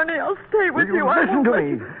 No, Arnie, I'll stay with you. Listen to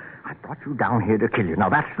me. I brought you down here to kill you. Now,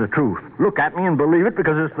 that's the truth. Look at me and believe it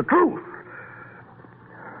because it's the truth.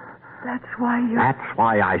 That's why you... That's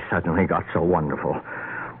why I suddenly got so wonderful.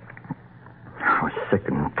 I was sick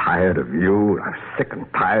and tired of you. I was sick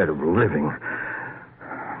and tired of living.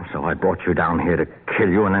 So I brought you down here to kill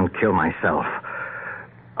you and then kill myself.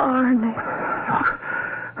 Arnie.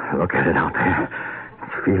 Look at it out there.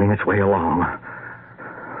 It's feeling its way along.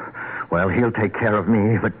 Well, he'll take care of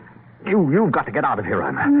me, but you've got to get out of here,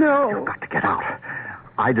 Irma. No. You've got to get out.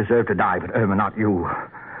 I deserve to die, but Irma, not you.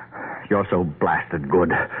 You're so blasted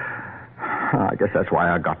good. I guess that's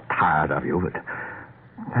why I got tired of you, but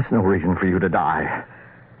that's no reason for you to die.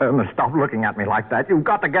 Irma, stop looking at me like that. You've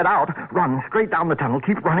got to get out. Run straight down the tunnel.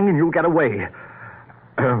 Keep running and you'll get away.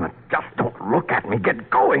 Irma, just don't look at me. Get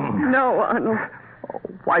going. No, Arnold. Oh,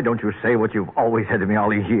 why don't you say what you've always said to me all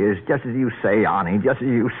these years? Just as you say, Arnie, just as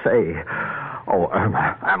you say. Oh,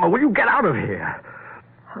 Irma, will you get out of here?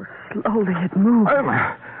 How slowly it moves.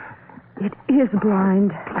 Irma. It is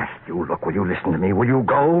blind. Bless you. Look, will you listen to me? Will you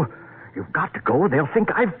go? You've got to go. They'll think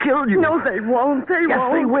I've killed you. No, they won't. They yes,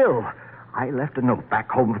 won't. Yes, they will. I left a note back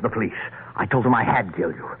home for the police. I told them I had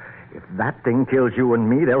killed you. If that thing kills you and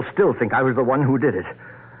me, they'll still think I was the one who did it.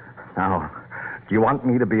 Now, do you want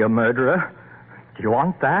me to be a murderer? Do you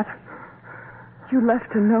want that? You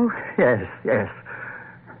left a note? Yes.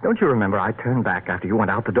 Don't you remember I turned back after you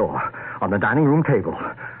went out the door on the dining room table?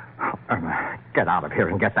 Get out of here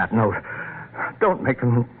and get that note. Don't make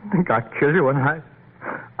them think I killed you, and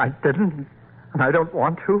I didn't, and I don't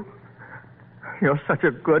want to. You're such a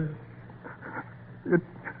good...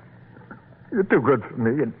 You're too good for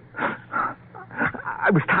me, and I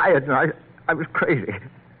was tired, and I was crazy.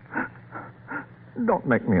 Don't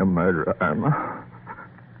make me a murderer, Irma.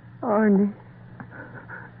 Arnie.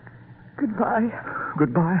 Goodbye.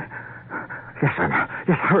 Goodbye? Yes, Irma.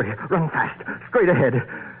 Yes, hurry. Run fast. Straight ahead.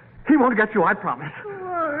 He won't get you, I promise.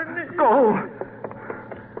 Arnie. Go.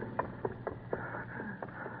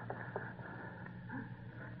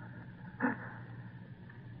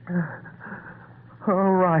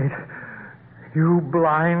 All right. You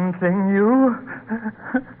blind thing, you.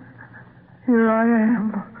 Here I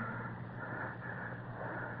am.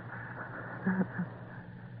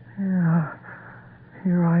 Yeah.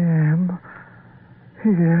 Here I am.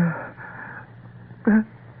 Here.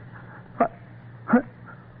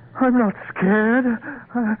 I'm not scared.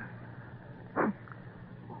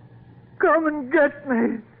 Come and get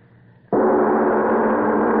me.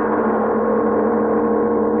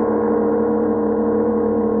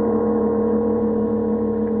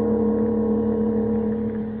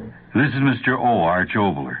 This is Mr. O. Arch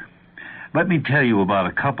Obler. Let me tell you about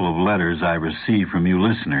a couple of letters I received from you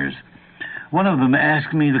listeners. One of them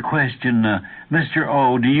asked me the question, Mr.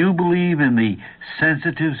 O, do you believe in the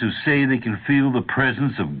sensitives who say they can feel the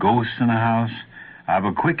presence of ghosts in a house? I have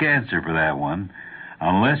a quick answer for that one.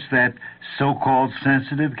 Unless that so-called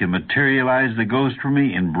sensitive can materialize the ghost for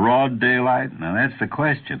me in broad daylight, now that's the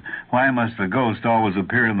question. Why must the ghost always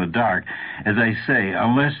appear in the dark? As I say,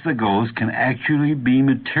 unless the ghost can actually be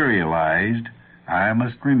materialized, I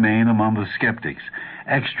must remain among the skeptics.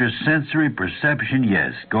 Extrasensory perception,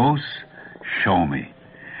 yes. Ghosts, show me.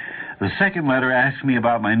 The second letter asks me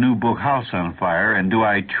about my new book, House on Fire, and do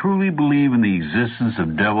I truly believe in the existence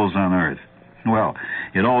of devils on earth? Well,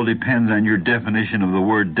 it all depends on your definition of the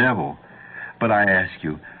word devil. But I ask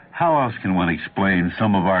you, how else can one explain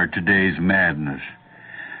some of our today's madness?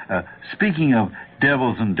 Speaking of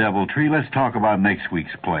devils and deviltry, let's talk about next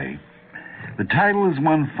week's play. The title is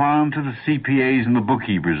one found to the CPAs and the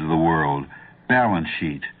bookkeepers of the world, Balance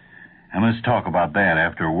Sheet. And let's talk about that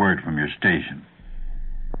after a word from your station.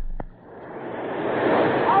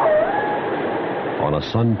 On a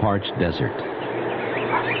sun-parched desert,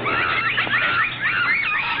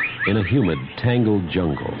 in a humid, tangled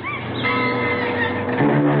jungle,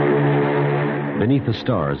 beneath the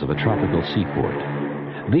stars of a tropical seaport,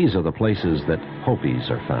 these are the places that Hopis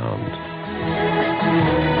are found.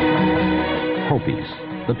 Hopis,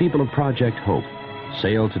 the people of Project Hope,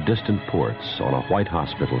 sail to distant ports on a white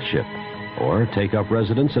hospital ship, or take up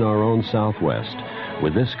residence in our own Southwest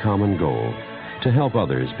with this common goal: to help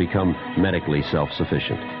others become medically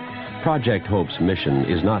self-sufficient. Project Hope's mission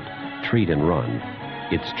is not treat and run,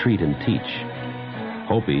 it's treat and teach.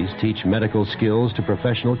 Hopis teach medical skills to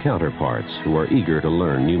professional counterparts who are eager to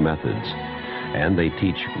learn new methods. And they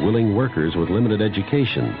teach willing workers with limited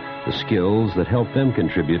education the skills that help them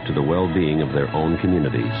contribute to the well-being of their own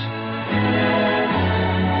communities.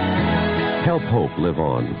 Help Hope live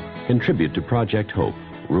on. Contribute to Project Hope,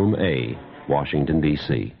 Room A, Washington,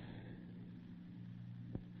 D.C.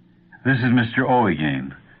 This is Mr. O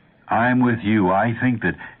again. I'm with you. I think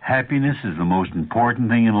that happiness is the most important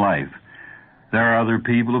thing in life. There are other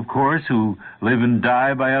people, of course, who live and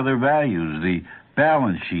die by other values, the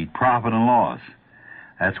balance sheet, profit and loss.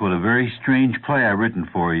 That's what a very strange play I've written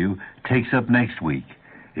for you takes up next week.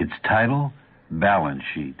 Its title, Balance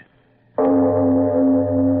Sheet.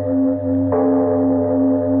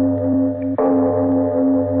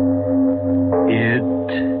 It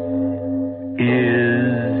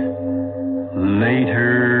is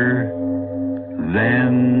later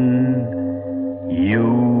than you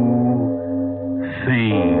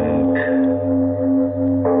think.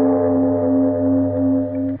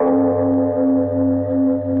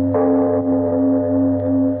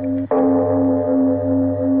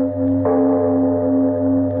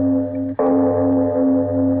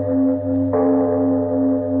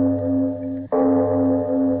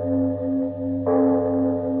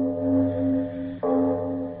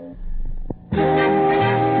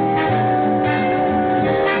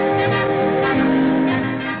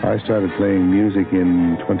 I started playing music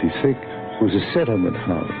in 26. It was a settlement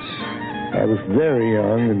house. I was very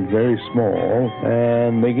young and very small,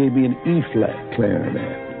 and they gave me an E-flat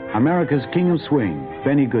clarinet. America's King of Swing,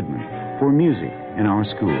 Benny Goodman, for music in our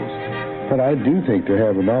schools. But I do think to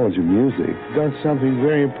have a knowledge of music does something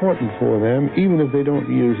very important for them, even if they don't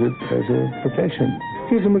use it as a profession.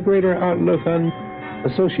 Gives them a greater outlook on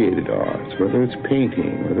associated arts, whether it's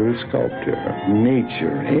painting, whether it's sculpture,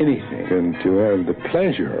 nature, anything. And to have the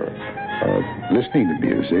pleasure of listening to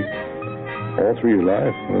music all through your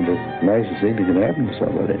life, one of the nicest things that can happen to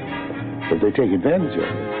somebody, if they take advantage of it.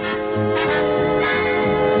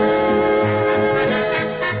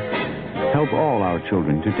 Help all our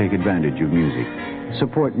children to take advantage of music.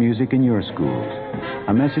 Support music in your schools.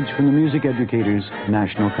 A message from the Music Educators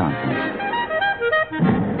National Conference.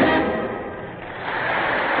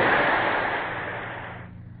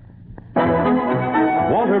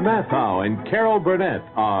 Walter Matthau and Carol Burnett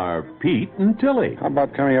are Pete and Tilly. How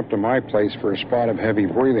about coming up to my place for a spot of heavy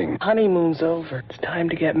breathing? Honeymoon's over. It's time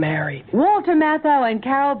to get married. Walter Matthau and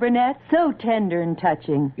Carol Burnett, so tender and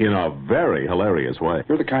touching. In a very hilarious way.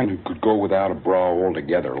 You're the kind who could go without a bra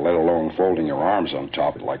altogether, let alone folding your arms on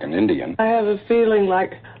top like an Indian. I have a feeling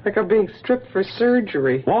like I'm being stripped for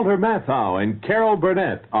surgery. Walter Matthau and Carol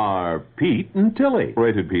Burnett are Pete and Tilly.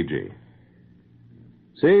 Rated PG.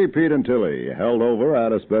 See Pete and Tilly, held over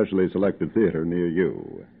at a specially selected theater near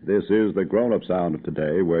you. This is the grown-up sound of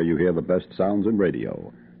today, where you hear the best sounds in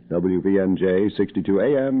radio. WVNJ 62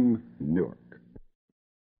 AM, Newark.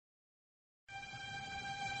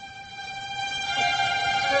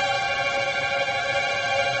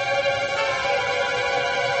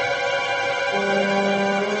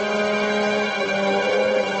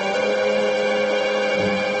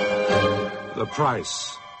 The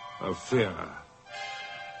Price of Fear.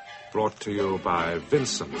 Brought to you by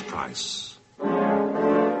Vincent Price.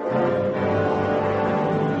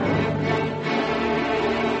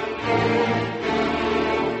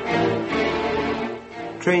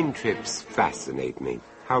 Train trips fascinate me.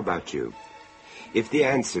 How about you? If the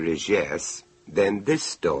answer is yes, then this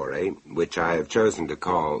story, which I have chosen to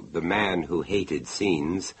call The Man Who Hated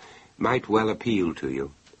Scenes, might well appeal to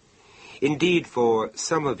you. Indeed, for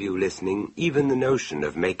some of you listening, even the notion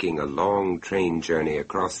of making a long train journey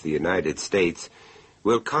across the United States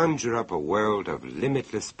will conjure up a world of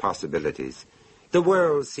limitless possibilities. The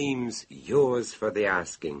world seems yours for the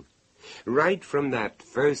asking. Right from that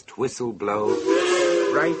first whistle blow,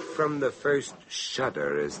 right from the first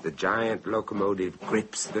shudder as the giant locomotive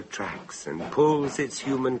grips the tracks and pulls its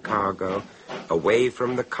human cargo away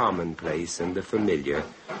from the commonplace and the familiar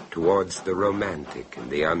towards the romantic and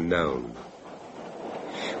the unknown.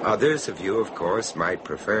 Others of you, of course, might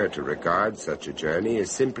prefer to regard such a journey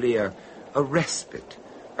as simply a respite,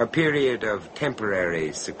 a period of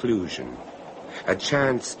temporary seclusion, a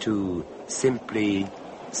chance to simply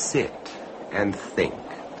sit and think.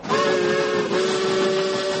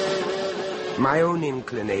 My own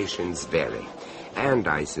inclinations vary, and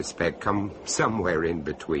I suspect come somewhere in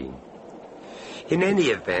between. In any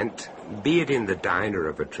event, be it in the diner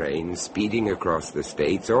of a train speeding across the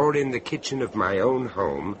States or in the kitchen of my own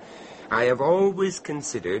home, I have always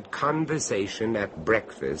considered conversation at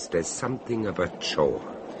breakfast as something of a chore.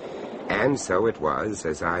 And so it was,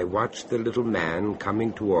 as I watched the little man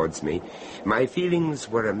coming towards me, my feelings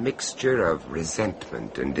were a mixture of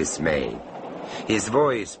resentment and dismay. His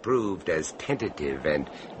voice proved as tentative and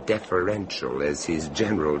deferential as his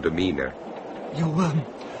general demeanor.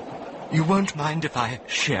 You won't mind if I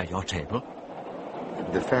share your table?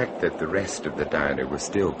 The fact that the rest of the diner was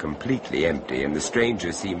still completely empty and the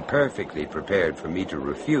stranger seemed perfectly prepared for me to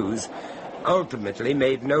refuse ultimately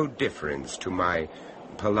made no difference to my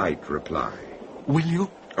polite reply. Will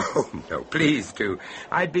you? Oh, no, please do.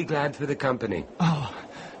 I'd be glad for the company. Oh,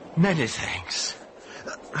 many thanks.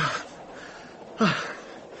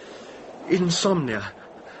 Insomnia.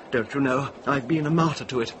 Don't you know, I've been a martyr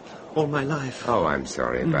to it all my life. Oh, I'm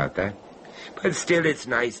sorry about that. But still, it's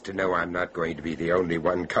nice to know I'm not going to be the only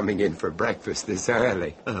one coming in for breakfast this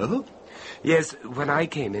early. Oh? Yes, when I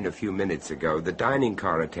came in a few minutes ago, the dining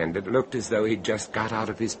car attendant looked as though he'd just got out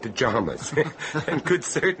of his pajamas and could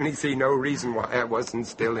certainly see no reason why I wasn't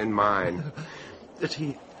still in mine. That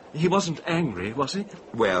he wasn't angry, was he?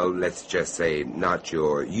 Well, let's just say not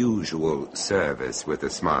your usual service with a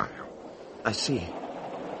smile. I see.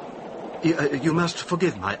 You must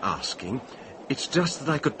forgive my asking. It's just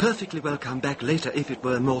that I could perfectly well come back later if it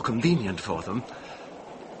were more convenient for them.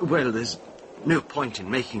 Well, there's no point in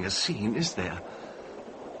making a scene, is there?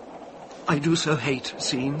 I do so hate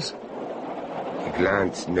scenes. He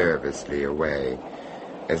glanced nervously away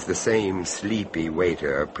as the same sleepy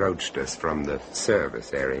waiter approached us from the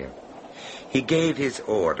service area. He gave his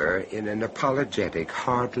order in an apologetic,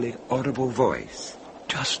 hardly audible voice.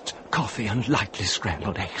 Just coffee and lightly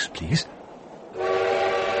scrambled eggs, please.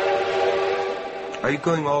 Are you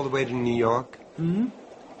going all the way to New York? Hmm?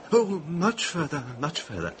 Oh, much further, much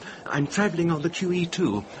further. I'm travelling on the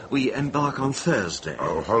QE2. We embark on Thursday.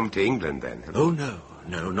 Oh, home to England, then? Oh,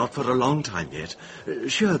 no, not for a long time yet.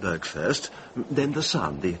 Cherbourg first, then the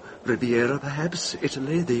Sun, the Riviera, perhaps,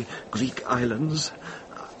 Italy, the Greek islands.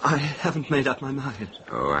 I haven't made up my mind.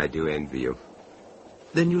 Oh, I do envy you.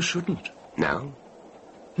 Then you shouldn't. No?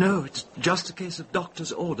 No, it's just a case of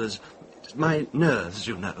doctor's orders. It's my nerves,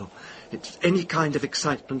 you know. It's any kind of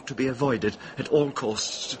excitement to be avoided at all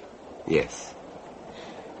costs. Yes.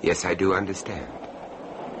 Yes, I do understand.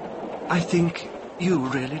 I think you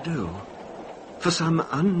really do. For some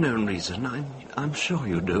unknown reason, I'm sure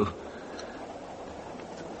you do.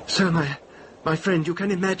 So, my friend, you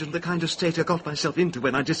can imagine the kind of state I got myself into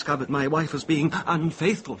when I discovered my wife was being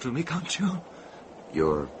unfaithful to me, can't you?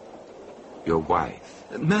 Your wife?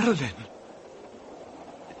 Marilyn.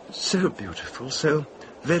 So beautiful, so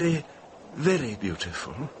very, very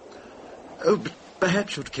beautiful. Oh, but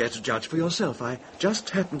perhaps you'd care to judge for yourself. I just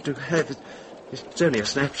happen to have it. It's only a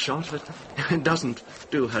snapshot, but it doesn't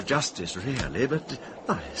do her justice, really. But,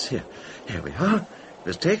 yes, here we are. It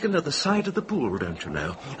was taken at the side of the pool, don't you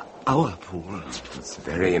know? Our pool. It's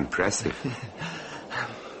very impressive.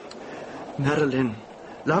 Marilyn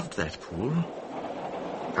loved that pool.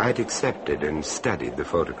 I'd accepted and studied the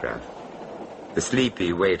photograph. The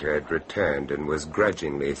sleepy waiter had returned and was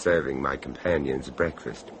grudgingly serving my companion's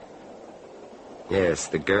breakfast. Yes,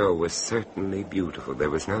 the girl was certainly beautiful. There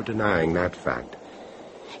was no denying that fact.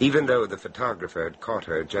 Even though the photographer had caught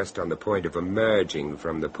her just on the point of emerging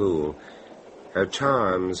from the pool, her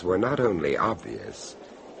charms were not only obvious,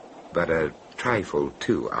 but a trifle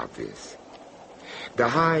too obvious. The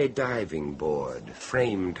high diving board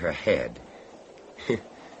framed her head.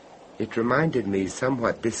 It reminded me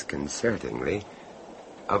somewhat disconcertingly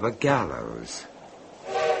of a gallows.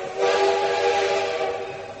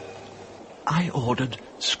 I ordered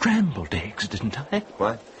scrambled eggs, didn't I?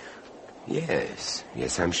 What? Yes,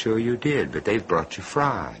 I'm sure you did, but they've brought you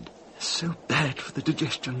fried. So bad for the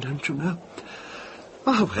digestion, don't you know?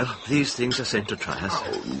 Oh, well, these things are sent to try us.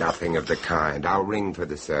 Oh, nothing of the kind. I'll ring for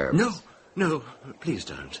the service. No, please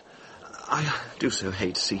don't. I do so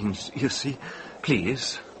hate scenes, you see.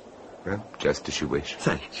 Please. Well, just as you wish.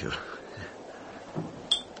 Thank you.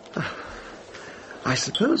 I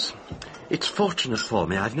suppose it's fortunate for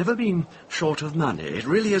me I've never been short of money. It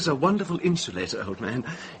really is a wonderful insulator, old man.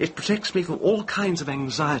 It protects me from all kinds of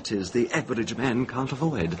anxieties the average man can't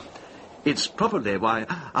avoid. It's probably why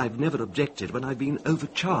I've never objected when I've been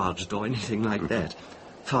overcharged or anything like that.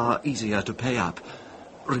 Far easier to pay up.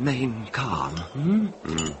 Remain calm.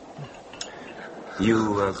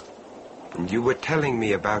 You were telling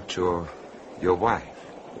me about your wife.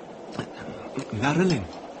 Marilyn.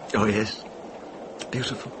 Oh, yes.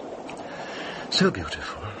 Beautiful. So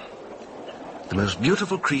beautiful. The most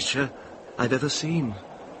beautiful creature I've ever seen,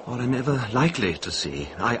 or am ever likely to see.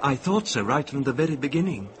 I thought so right from the very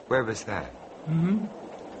beginning. Where was that?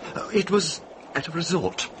 It was at a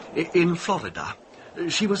resort in Florida.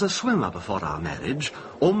 She was a swimmer before our marriage,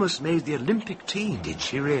 almost made the Olympic team. Did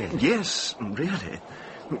she really? Yes, really.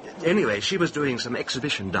 Anyway, she was doing some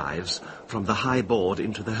exhibition dives from the high board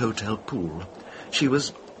into the hotel pool. She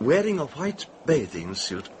was wearing a white bathing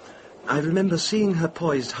suit. I remember seeing her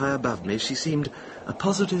poised high above me. She seemed a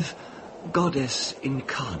positive goddess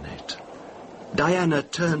incarnate. Diana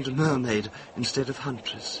turned mermaid instead of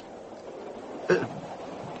huntress.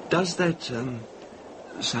 Does that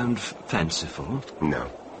sound fanciful? No,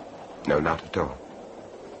 not at all.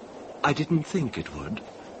 I didn't think it would.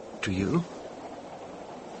 To you?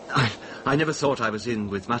 I never thought I was in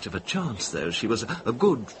with much of a chance, though. She was a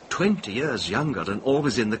good 20 years younger and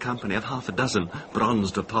always in the company of half a dozen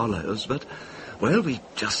bronzed Apollos. But, well, we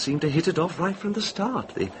just seemed to hit it off right from the start.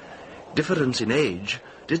 The difference in age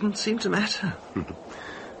didn't seem to matter.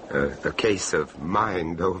 A case of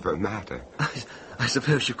mind over matter. I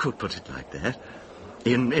suppose you could put it like that.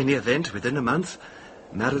 In any event, within a month,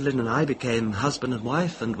 Marilyn and I became husband and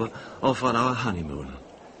wife and were off on our honeymoon.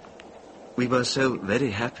 We were so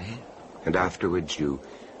very happy. And afterwards you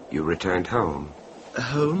returned home?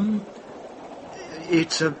 Home?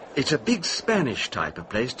 It's a big Spanish type of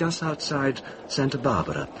place just outside Santa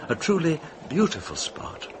Barbara. A truly beautiful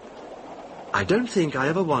spot. I don't think I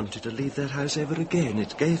ever wanted to leave that house ever again.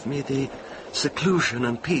 It gave me the seclusion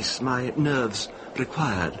and peace my nerves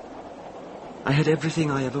required. I had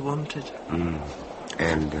everything I ever wanted.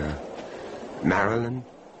 And, Marilyn?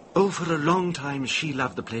 Oh, for a long time she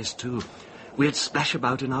loved the place, too. We'd splash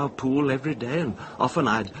about in our pool every day, and often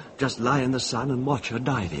I'd just lie in the sun and watch her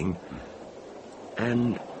diving.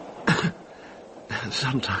 And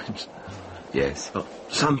sometimes... Yes?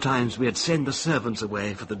 Sometimes we'd send the servants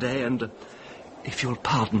away for the day, and, if you'll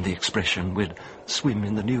pardon the expression, we'd swim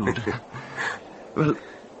in the nude. Well,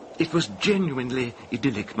 it was genuinely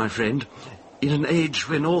idyllic, my friend. In an age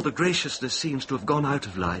when all the graciousness seems to have gone out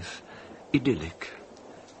of life. Idyllic.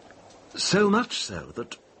 So much so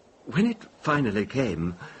that when it finally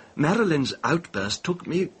came, Marilyn's outburst took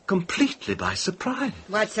me completely by surprise.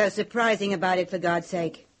 What's so surprising about it, for God's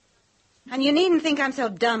sake? And you needn't think I'm so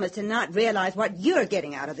dumb as to not realize what you're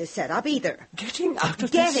getting out of this setup, either. Getting out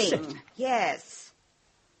of this setup? Yes.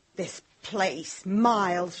 This place,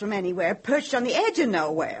 miles from anywhere, perched on the edge of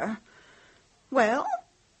nowhere. Well,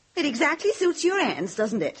 it exactly suits your ends,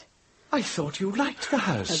 doesn't it? I thought you liked the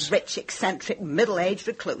house. A rich, eccentric, middle-aged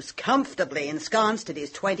recluse, comfortably ensconced in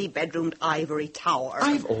his 20-bedroomed ivory tower.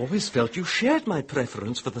 I've always felt you shared my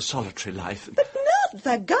preference for the solitary life. But not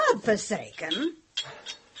the godforsaken.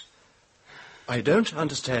 I don't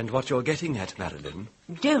understand what you're getting at, Marilyn.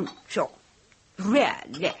 Don't you?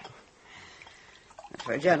 Really?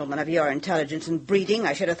 For a gentleman of your intelligence and breeding,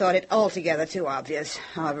 I should have thought it altogether too obvious.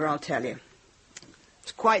 However, I'll tell you.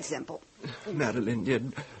 It's quite simple. Marilyn,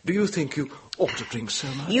 do you think you ought to drink so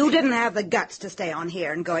much? You didn't have the guts to stay on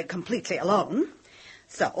here and go it completely alone.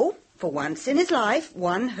 So, for once in his life,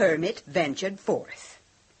 one hermit ventured forth.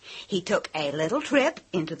 He took a little trip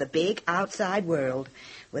into the big outside world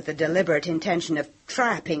with the deliberate intention of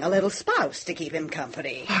trapping a little spouse to keep him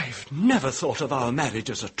company. I've never thought of our marriage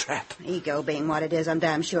as a trap. Ego being what it is, I'm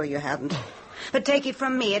damn sure you haven't. But take it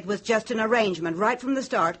from me, it was just an arrangement right from the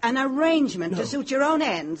start. An arrangement to suit your own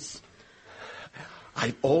ends.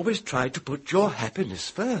 I've always tried to put your happiness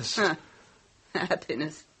first. Huh.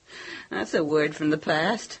 Happiness. That's a word from the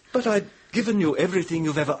past. But I'd given you everything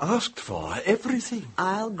you've ever asked for. Everything.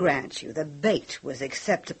 I'll grant you the bait was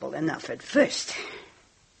acceptable enough at first.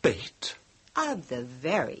 Bait? Of the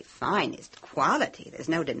very finest quality, there's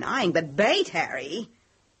no denying, but bait, Harry.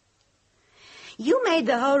 You made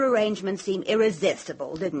the whole arrangement seem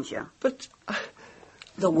irresistible, didn't you? But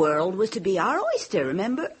the world was to be our oyster,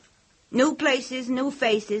 remember? New places, new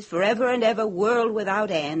faces, forever and ever, world without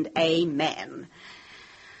end. Amen.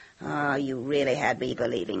 Oh, you really had me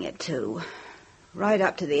believing it, too. Right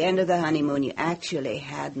up to the end of the honeymoon, you actually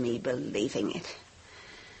had me believing it.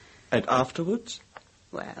 And afterwards?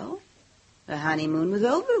 Well, the honeymoon was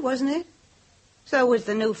over, wasn't it? So was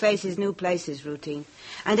the new faces, new places routine.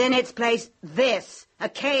 And in its place, this, a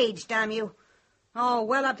cage, damn you. Oh,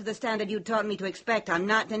 well up to the standard you taught me to expect, I'm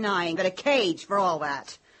not denying, but a cage for all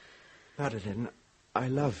that. Marilyn, I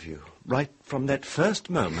love you. Right from that first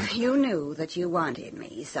moment. You knew that you wanted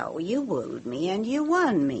me, so you wooed me and you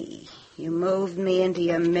won me. You moved me into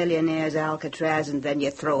your millionaire's Alcatraz and then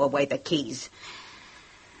you throw away the keys.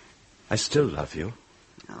 I still love you.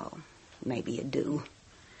 Oh, maybe you do.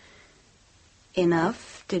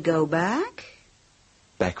 Enough to go back?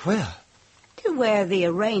 Back where? To where the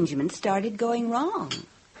arrangement started going wrong.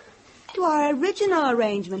 To our original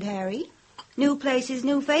arrangement, Harry. New places,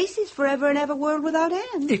 new faces, forever and ever, world without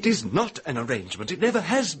end. It is not an arrangement. It never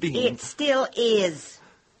has been. It still is.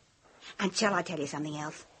 And shall I tell you something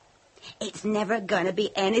else? It's never going to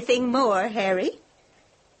be anything more, Harry.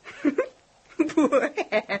 Poor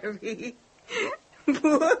Harry.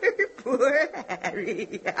 Poor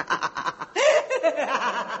Harry.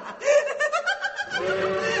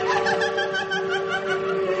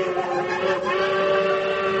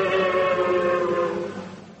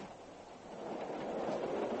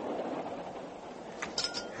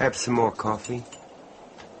 Have some more coffee?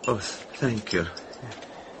 Oh, thank you.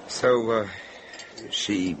 So,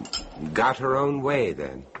 she got her own way,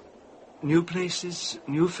 then? New places,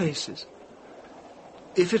 new faces.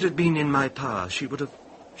 If it had been in my power, she would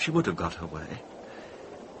have got her way.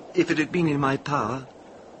 If it had been in my power,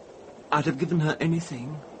 I'd have given her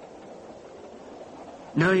anything.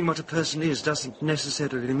 Knowing what a person is doesn't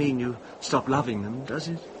necessarily mean you stop loving them, does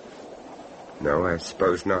it? No, I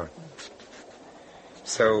suppose not.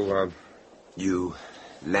 So, you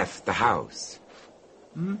left the house?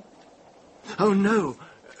 Hmm? Oh, no.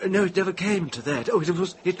 No, it never came to that. Oh,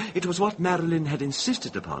 it was what Marilyn had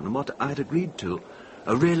insisted upon and what I'd agreed to.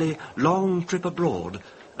 A really long trip abroad.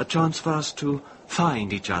 A chance for us to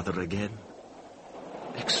find each other again.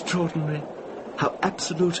 Extraordinary how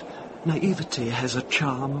absolute naivety has a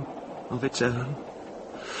charm of its own.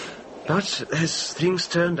 But as things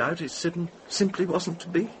turned out, it simply wasn't to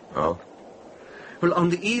be. Oh? Well, on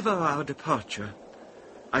the eve of our departure,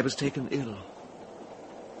 I was taken ill.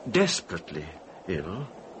 Desperately ill.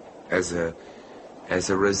 As a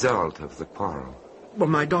result of the quarrel? Well,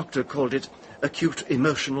 my doctor called it acute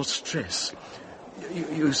emotional stress.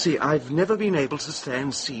 You see, I've never been able to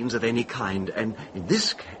stand scenes of any kind, and in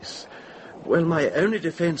this case, well, my only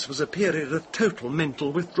defense was a period of total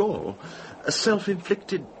mental withdrawal. A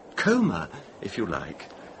self-inflicted coma, if you like.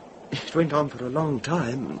 It went on for a long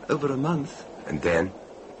time, over a month. And then?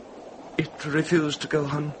 It refused to go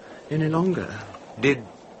on any longer. Did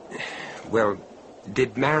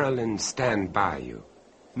Marilyn stand by you?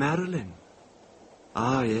 Marilyn?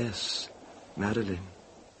 Ah, yes, Marilyn.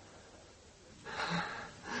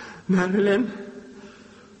 Marilyn?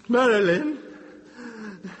 Marilyn?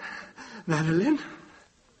 Marilyn?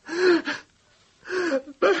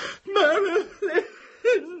 Marilyn!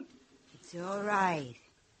 It's all right.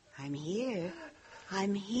 I'm here.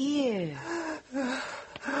 I'm here.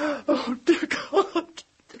 Oh, dear God.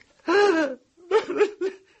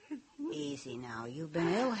 Marilyn. Easy now. You've been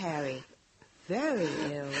ill, Harry. Very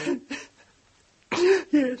ill.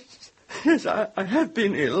 Yes, I have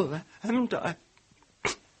been ill, haven't I?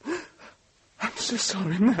 I'm so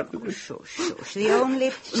sorry, Marilyn. Oh, shush. The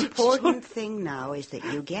only important thing now is that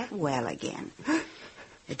you get well again.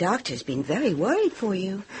 The doctor's been very worried for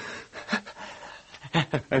you.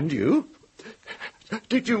 And you?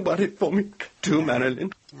 Did you worry for me too,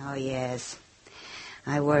 Marilyn? Oh, yes.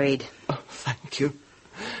 I worried. Oh, thank you.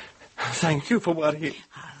 Thank you for worrying.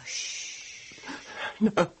 Oh, shh.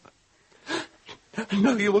 No.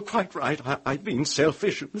 No, you were quite right. I've been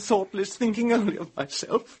selfish and thoughtless, thinking only of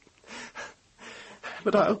myself.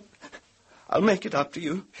 But I'll make it up to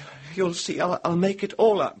you. You'll see, I'll make it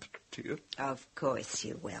all up to you. Of course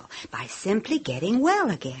you will, by simply getting well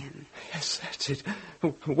again. Yes, that's it.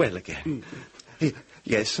 Well again.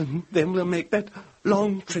 Yes, and then we'll make that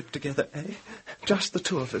long trip together, eh? Just the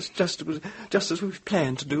two of us, just as we've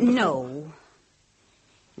planned to do before. No.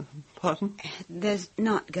 Pardon? There's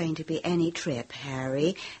not going to be any trip,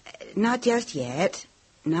 Harry. Not just yet.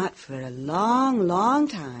 Not for a long, long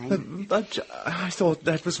time. But I thought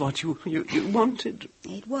that was what you wanted.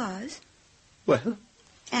 It was. Well?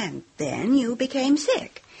 And then you became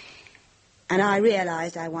sick. And I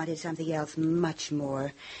realized I wanted something else much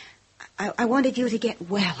more. I wanted you to get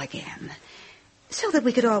well again, so that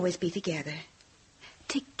we could always be together.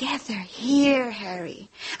 Together here, Harry.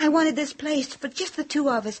 I wanted this place for just the two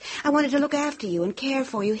of us. I wanted to look after you and care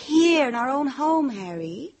for you here in our own home,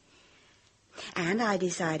 Harry. And I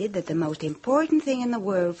decided that the most important thing in the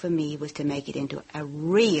world for me was to make it into a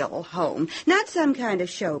real home. Not some kind of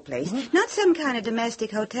show place. What? Not some kind of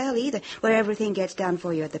domestic hotel either, where everything gets done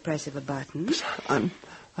for you at the press of a button.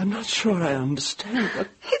 I'm not sure I understand.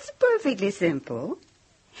 It's perfectly simple.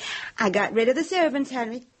 I got rid of the servants,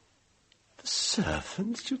 Henry. The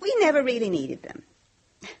servants? We never really needed them.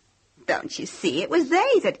 Don't you see? It was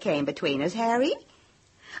they that came between us, Harry.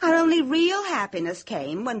 Our only real happiness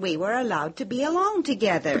came when we were allowed to be alone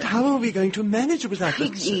together. But how are we going to manage without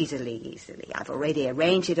them? Easily. I've already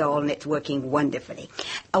arranged it all, and it's working wonderfully.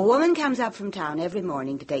 A woman comes up from town every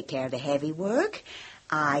morning to take care of the heavy work.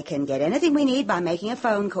 I can get anything we need by making a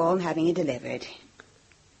phone call and having it delivered.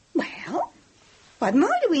 Well, what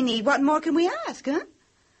more do we need? What more can we ask, huh?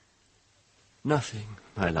 Nothing,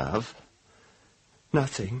 my love.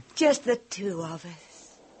 Nothing. Just the two of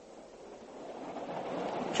us.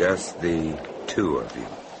 Just the two of you.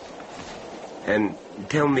 And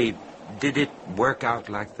tell me, did it work out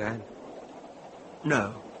like that?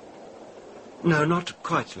 No. No, not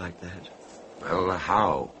quite like that. Well,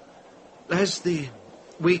 how? As the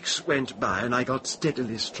weeks went by and I got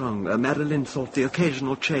steadily stronger, Marilyn thought the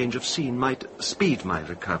occasional change of scene might speed my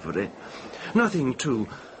recovery. Nothing too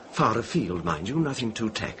far afield, mind you, nothing too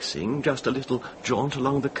taxing, just a little jaunt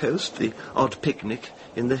along the coast, the odd picnic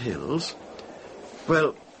in the hills.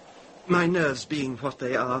 Well, my nerves being what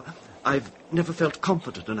they are, I've never felt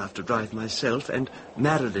confident enough to drive myself, and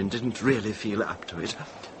Marilyn didn't really feel up to it.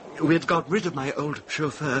 We'd got rid of my old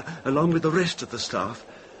chauffeur along with the rest of the staff,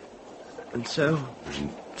 and so...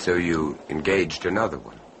 So you engaged another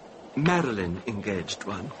one? Marilyn engaged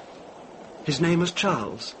one. His name was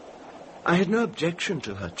Charles. I had no objection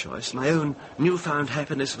to her choice. My own newfound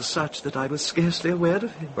happiness was such that I was scarcely aware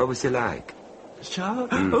of him. What was he like? Charles?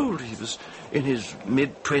 Oh, he was in his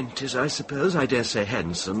mid-20s, I suppose. I dare say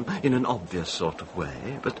handsome, in an obvious sort of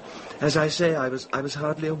way. But, as I say, I was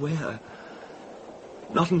hardly aware.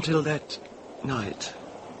 Not until that night.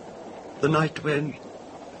 The night when...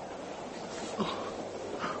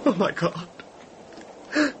 Oh, my God.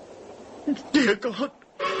 Dear God.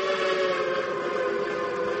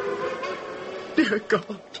 Dear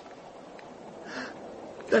God.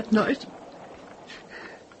 That night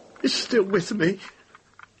is still with me.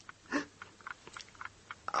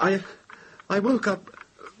 I woke up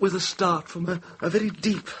with a start from a very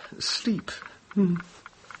deep sleep.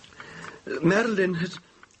 Marilyn had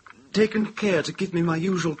taken care to give me my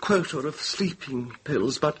usual quota of sleeping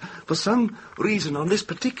pills, but for some reason on this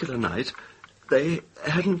particular night, they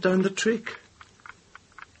hadn't done the trick.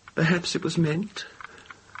 Perhaps it was meant.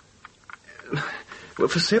 Well,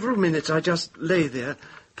 for several minutes I just lay there,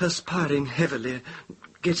 perspiring heavily,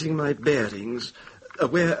 getting my bearings,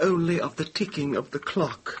 aware only of the ticking of the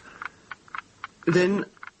clock. Then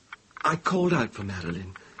I called out for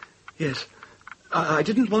Marilyn. Yes, I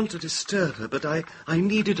didn't want to disturb her, but I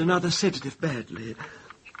needed another sedative badly.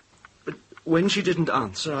 But when she didn't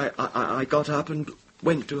answer, I got up and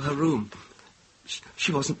went to her room.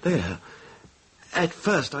 She wasn't there. At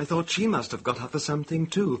first I thought she must have got up for something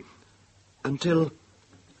too, until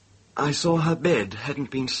I saw her bed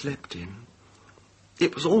hadn't been slept in.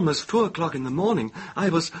 It was almost 4 o'clock in the morning. I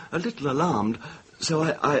was a little alarmed,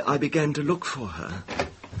 so I began to look for her.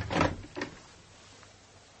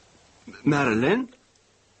 Marilyn?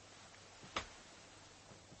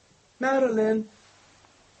 Marilyn?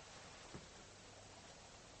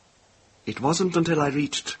 It wasn't until I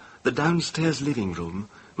reached the downstairs living room,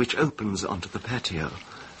 which opens onto the patio,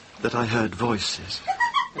 that I heard voices.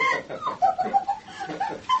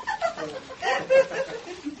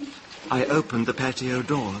 I opened the patio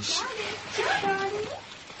doors.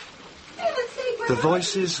 The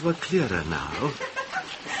voices were clearer now.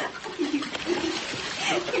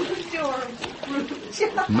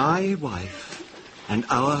 My wife and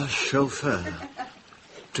our chauffeur,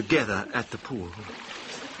 together at the pool.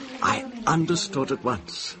 I understood at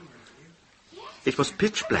once. It was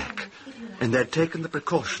pitch black, and they'd taken the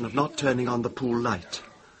precaution of not turning on the pool light.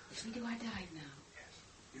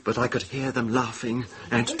 But I could hear them laughing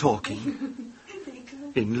and talking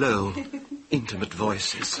in low, intimate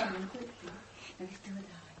voices.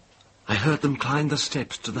 I heard them climb the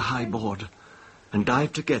steps to the high board and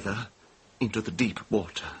dive together into the deep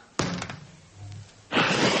water.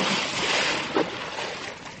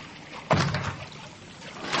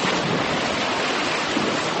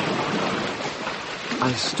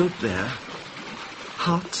 I stood there,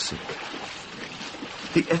 heartsick.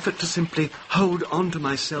 The effort to simply hold on to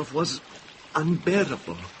myself was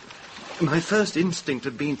unbearable. My first instinct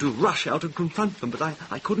had been to rush out and confront them, but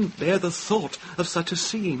I couldn't bear the thought of such a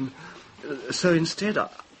scene. So instead,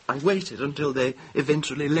 I waited until they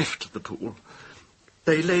eventually left the pool.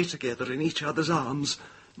 They lay together in each other's arms,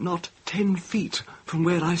 not 10 feet from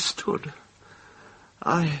where I stood.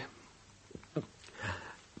 I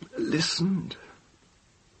listened.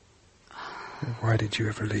 Why did you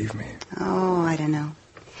ever leave me? Oh, I don't know.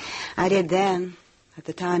 I did then. At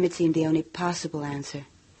the time, it seemed the only possible answer.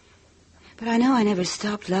 But I know I never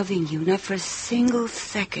stopped loving you, not for a single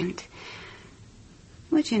second.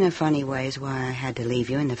 Which, in a funny way, is why I had to leave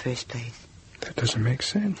you in the first place. That doesn't make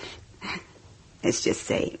sense. Let's just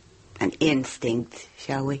say an instinct,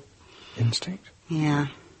 shall we? Instinct? Yeah.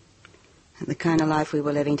 And the kind of life we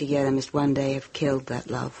were living together must one day have killed that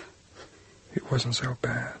love. It wasn't so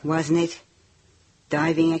bad. Wasn't it?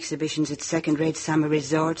 Diving exhibitions at second-rate summer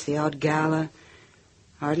resorts, the odd gala.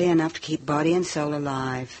 Hardly enough to keep body and soul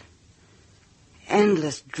alive.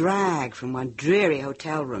 Endless drag from one dreary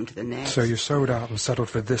hotel room to the next. So you sold out and settled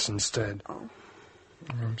for this instead. Oh,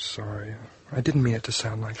 I'm sorry. I didn't mean it to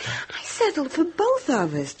sound like that. I settled for both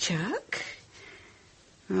of us, Chuck.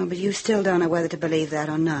 Oh, but you still don't know whether to believe that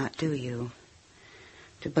or not, do you?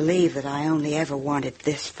 To believe that I only ever wanted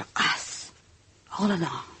this for us. All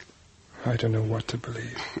along. I don't know what to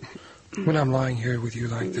believe. When I'm lying here with you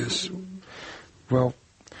like this, well,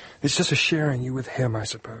 it's just a sharing you with him, I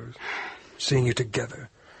suppose. Seeing you together.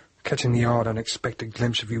 Catching the odd, unexpected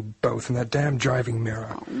glimpse of you both in that damn driving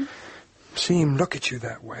mirror. Seeing him look at you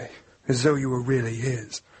that way, as though you were really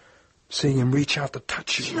his. Seeing him reach out to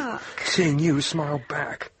touch you. Chuck. Seeing you smile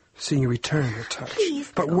back. Seeing you return the touch.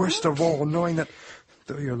 Please but don't. worst of all, knowing that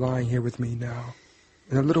though you're lying here with me now,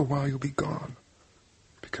 in a little while you'll be gone.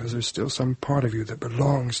 Because there's still some part of you that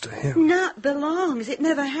belongs to him. Not belongs. It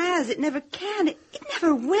never has. It never can. It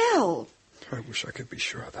never will. I wish I could be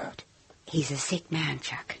sure of that. He's a sick man,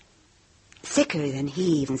 Chuck. Sicker than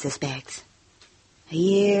he even suspects. A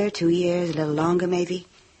year, 2 years, a little longer maybe.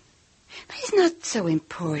 But it's not so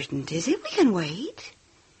important, is it? We can wait.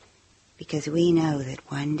 Because we know that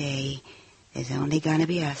one day there's only going to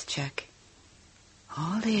be us, Chuck.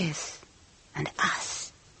 All this and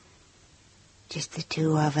us. Just the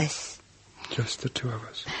two of us. Just the two of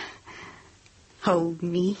us. Hold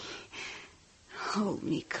me. Hold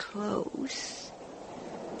me close.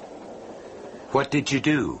 What did you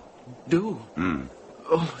do? Do?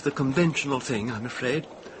 Oh, the conventional thing, I'm afraid.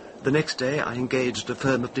 The next day I engaged a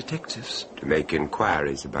firm of detectives. To make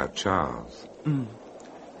inquiries about Charles.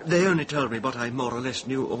 They only told me what I more or less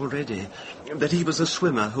knew already. That he was a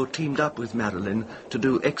swimmer who teamed up with Marilyn to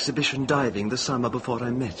do exhibition diving the summer before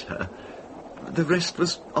I met her. The rest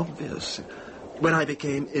was obvious. When I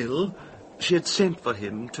became ill, she had sent for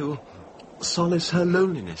him to solace her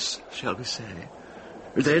loneliness, shall we say.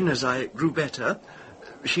 Then, as I grew better,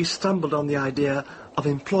 she stumbled on the idea of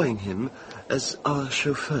employing him as our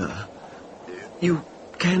chauffeur. You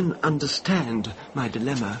can understand my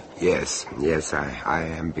dilemma. Yes, I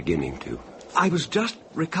am beginning to. I was just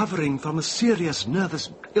recovering from a serious nervous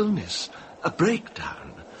illness, a breakdown.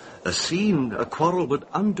 A scene, a quarrel would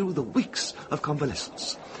undo the weeks of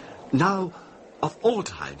convalescence. Now, of all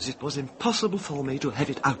times, it was impossible for me to have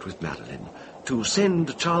it out with Marilyn, to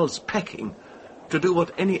send Charles packing, to do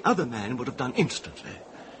what any other man would have done instantly.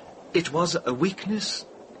 It was a weakness,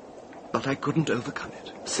 but I couldn't overcome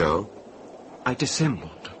it. So? I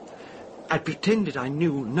dissembled. I pretended I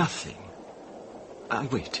knew nothing. I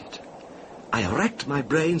waited. I racked my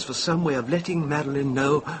brains for some way of letting Marilyn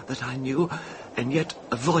know that I knew, and yet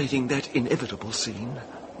avoiding that inevitable scene.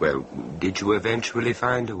 Well, did you eventually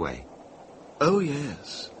find a way? Oh,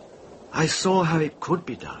 yes. I saw how it could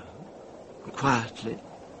be done. Quietly,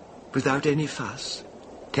 without any fuss.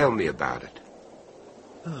 Tell me about it.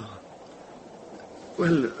 Oh.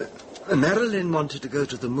 Well, Marilyn wanted to go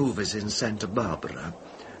to the movies in Santa Barbara.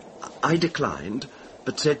 I declined,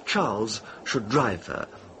 but said Charles should drive her,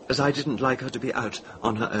 as I didn't like her to be out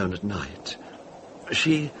on her own at night.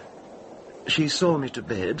 She saw me to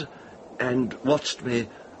bed and watched me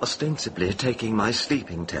ostensibly taking my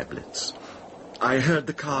sleeping tablets. I heard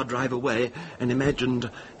the car drive away and imagined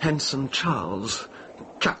handsome Charles,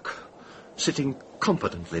 Chuck, sitting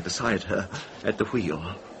competently beside her at the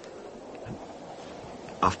wheel.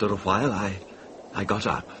 After a while, I got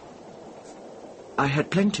up. I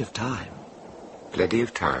had plenty of time. Plenty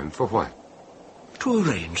of time for what? To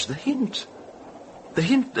arrange the hint. The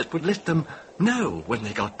hint that would let them know when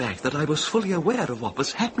they got back that I was fully aware of what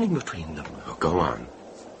was happening between them. Oh, go on.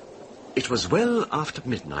 It was well after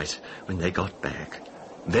midnight when they got back.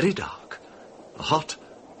 Very dark. A hot,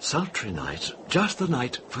 sultry night, just the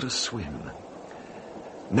night for a swim.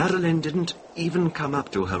 Marilyn didn't even come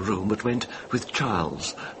up to her room, but went with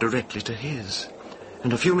Charles directly to his.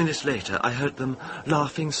 And a few minutes later, I heard them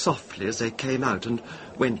laughing softly as they came out and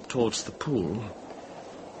went towards the pool.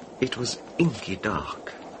 It was inky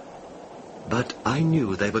dark, but I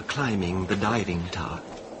knew they were climbing the diving tower.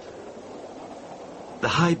 The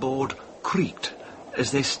high board creaked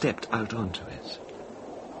as they stepped out onto it,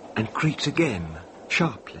 and creaked again,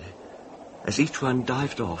 sharply, as each one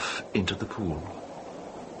dived off into the pool.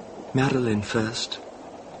 Marilyn first,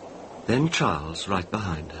 then Charles right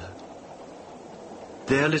behind her.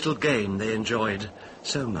 Their little game they enjoyed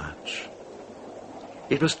so much.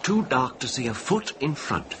 It was too dark to see a foot in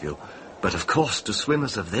front of you, but of course to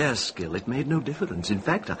swimmers of their skill it made no difference. In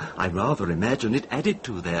fact, I rather imagine it added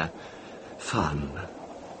to their fun.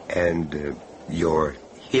 And your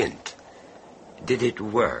hint, did it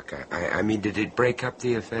work? I mean, did it break up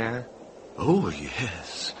the affair? Oh,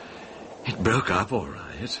 yes. It broke up all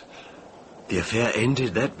right. The affair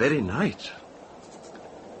ended that very night.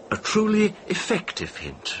 A truly effective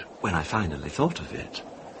hint when I finally thought of it.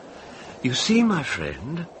 You see, my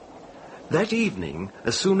friend, that evening,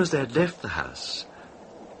 as soon as they had left the house,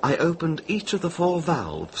 I opened each of the 4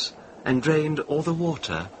 valves and drained all the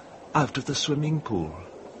water out of the swimming pool.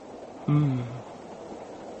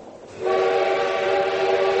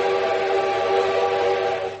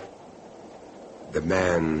 The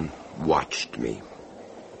man watched me,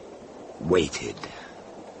 waited.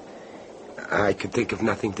 I could think of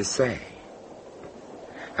nothing to say.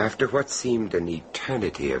 After what seemed an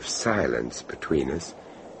eternity of silence between us,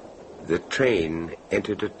 the train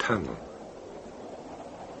entered a tunnel.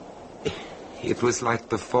 It was like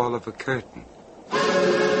the fall of a curtain.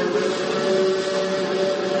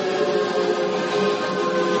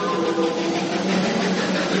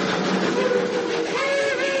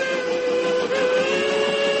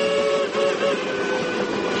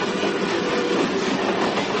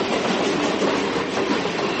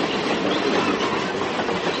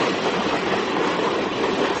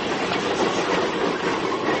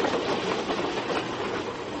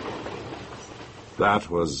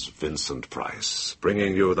 That was Vincent Price,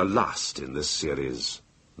 bringing you the last in this series,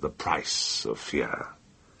 The Price of Fear.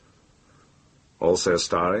 Also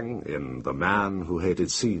starring in The Man Who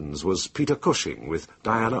Hated Scenes was Peter Cushing with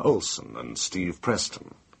Diana Olson and Steve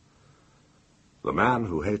Preston. The Man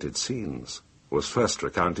Who Hated Scenes was first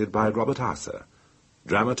recounted by Robert Arthur,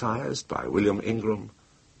 dramatized by William Ingram,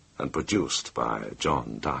 and produced by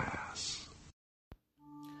John Dias.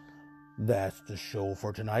 That's the show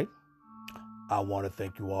for tonight. I want to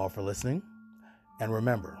thank you all for listening. And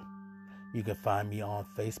remember, you can find me on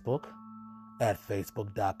Facebook at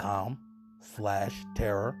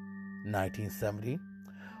facebook.com/terror1970,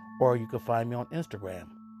 or you can find me on Instagram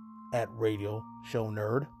at Radio Show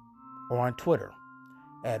Nerd, or on Twitter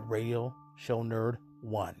at Radio Show Nerd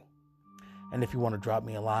 1. And if you want to drop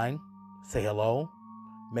me a line, say hello,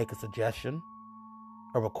 make a suggestion,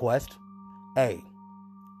 a request,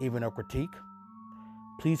 even a critique,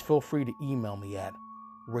 please feel free to email me at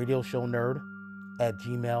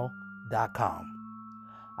radioshownerd@gmail.com.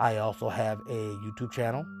 I also have a YouTube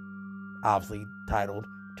channel, obviously titled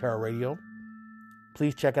Terror Radio.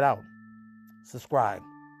 Please check it out. Subscribe,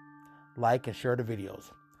 like, and share the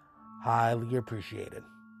videos. Highly appreciated.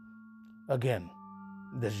 Again,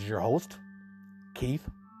 this is your host, Keith,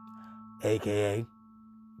 a.k.a.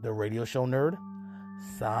 The Radio Show Nerd,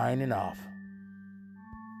 signing off.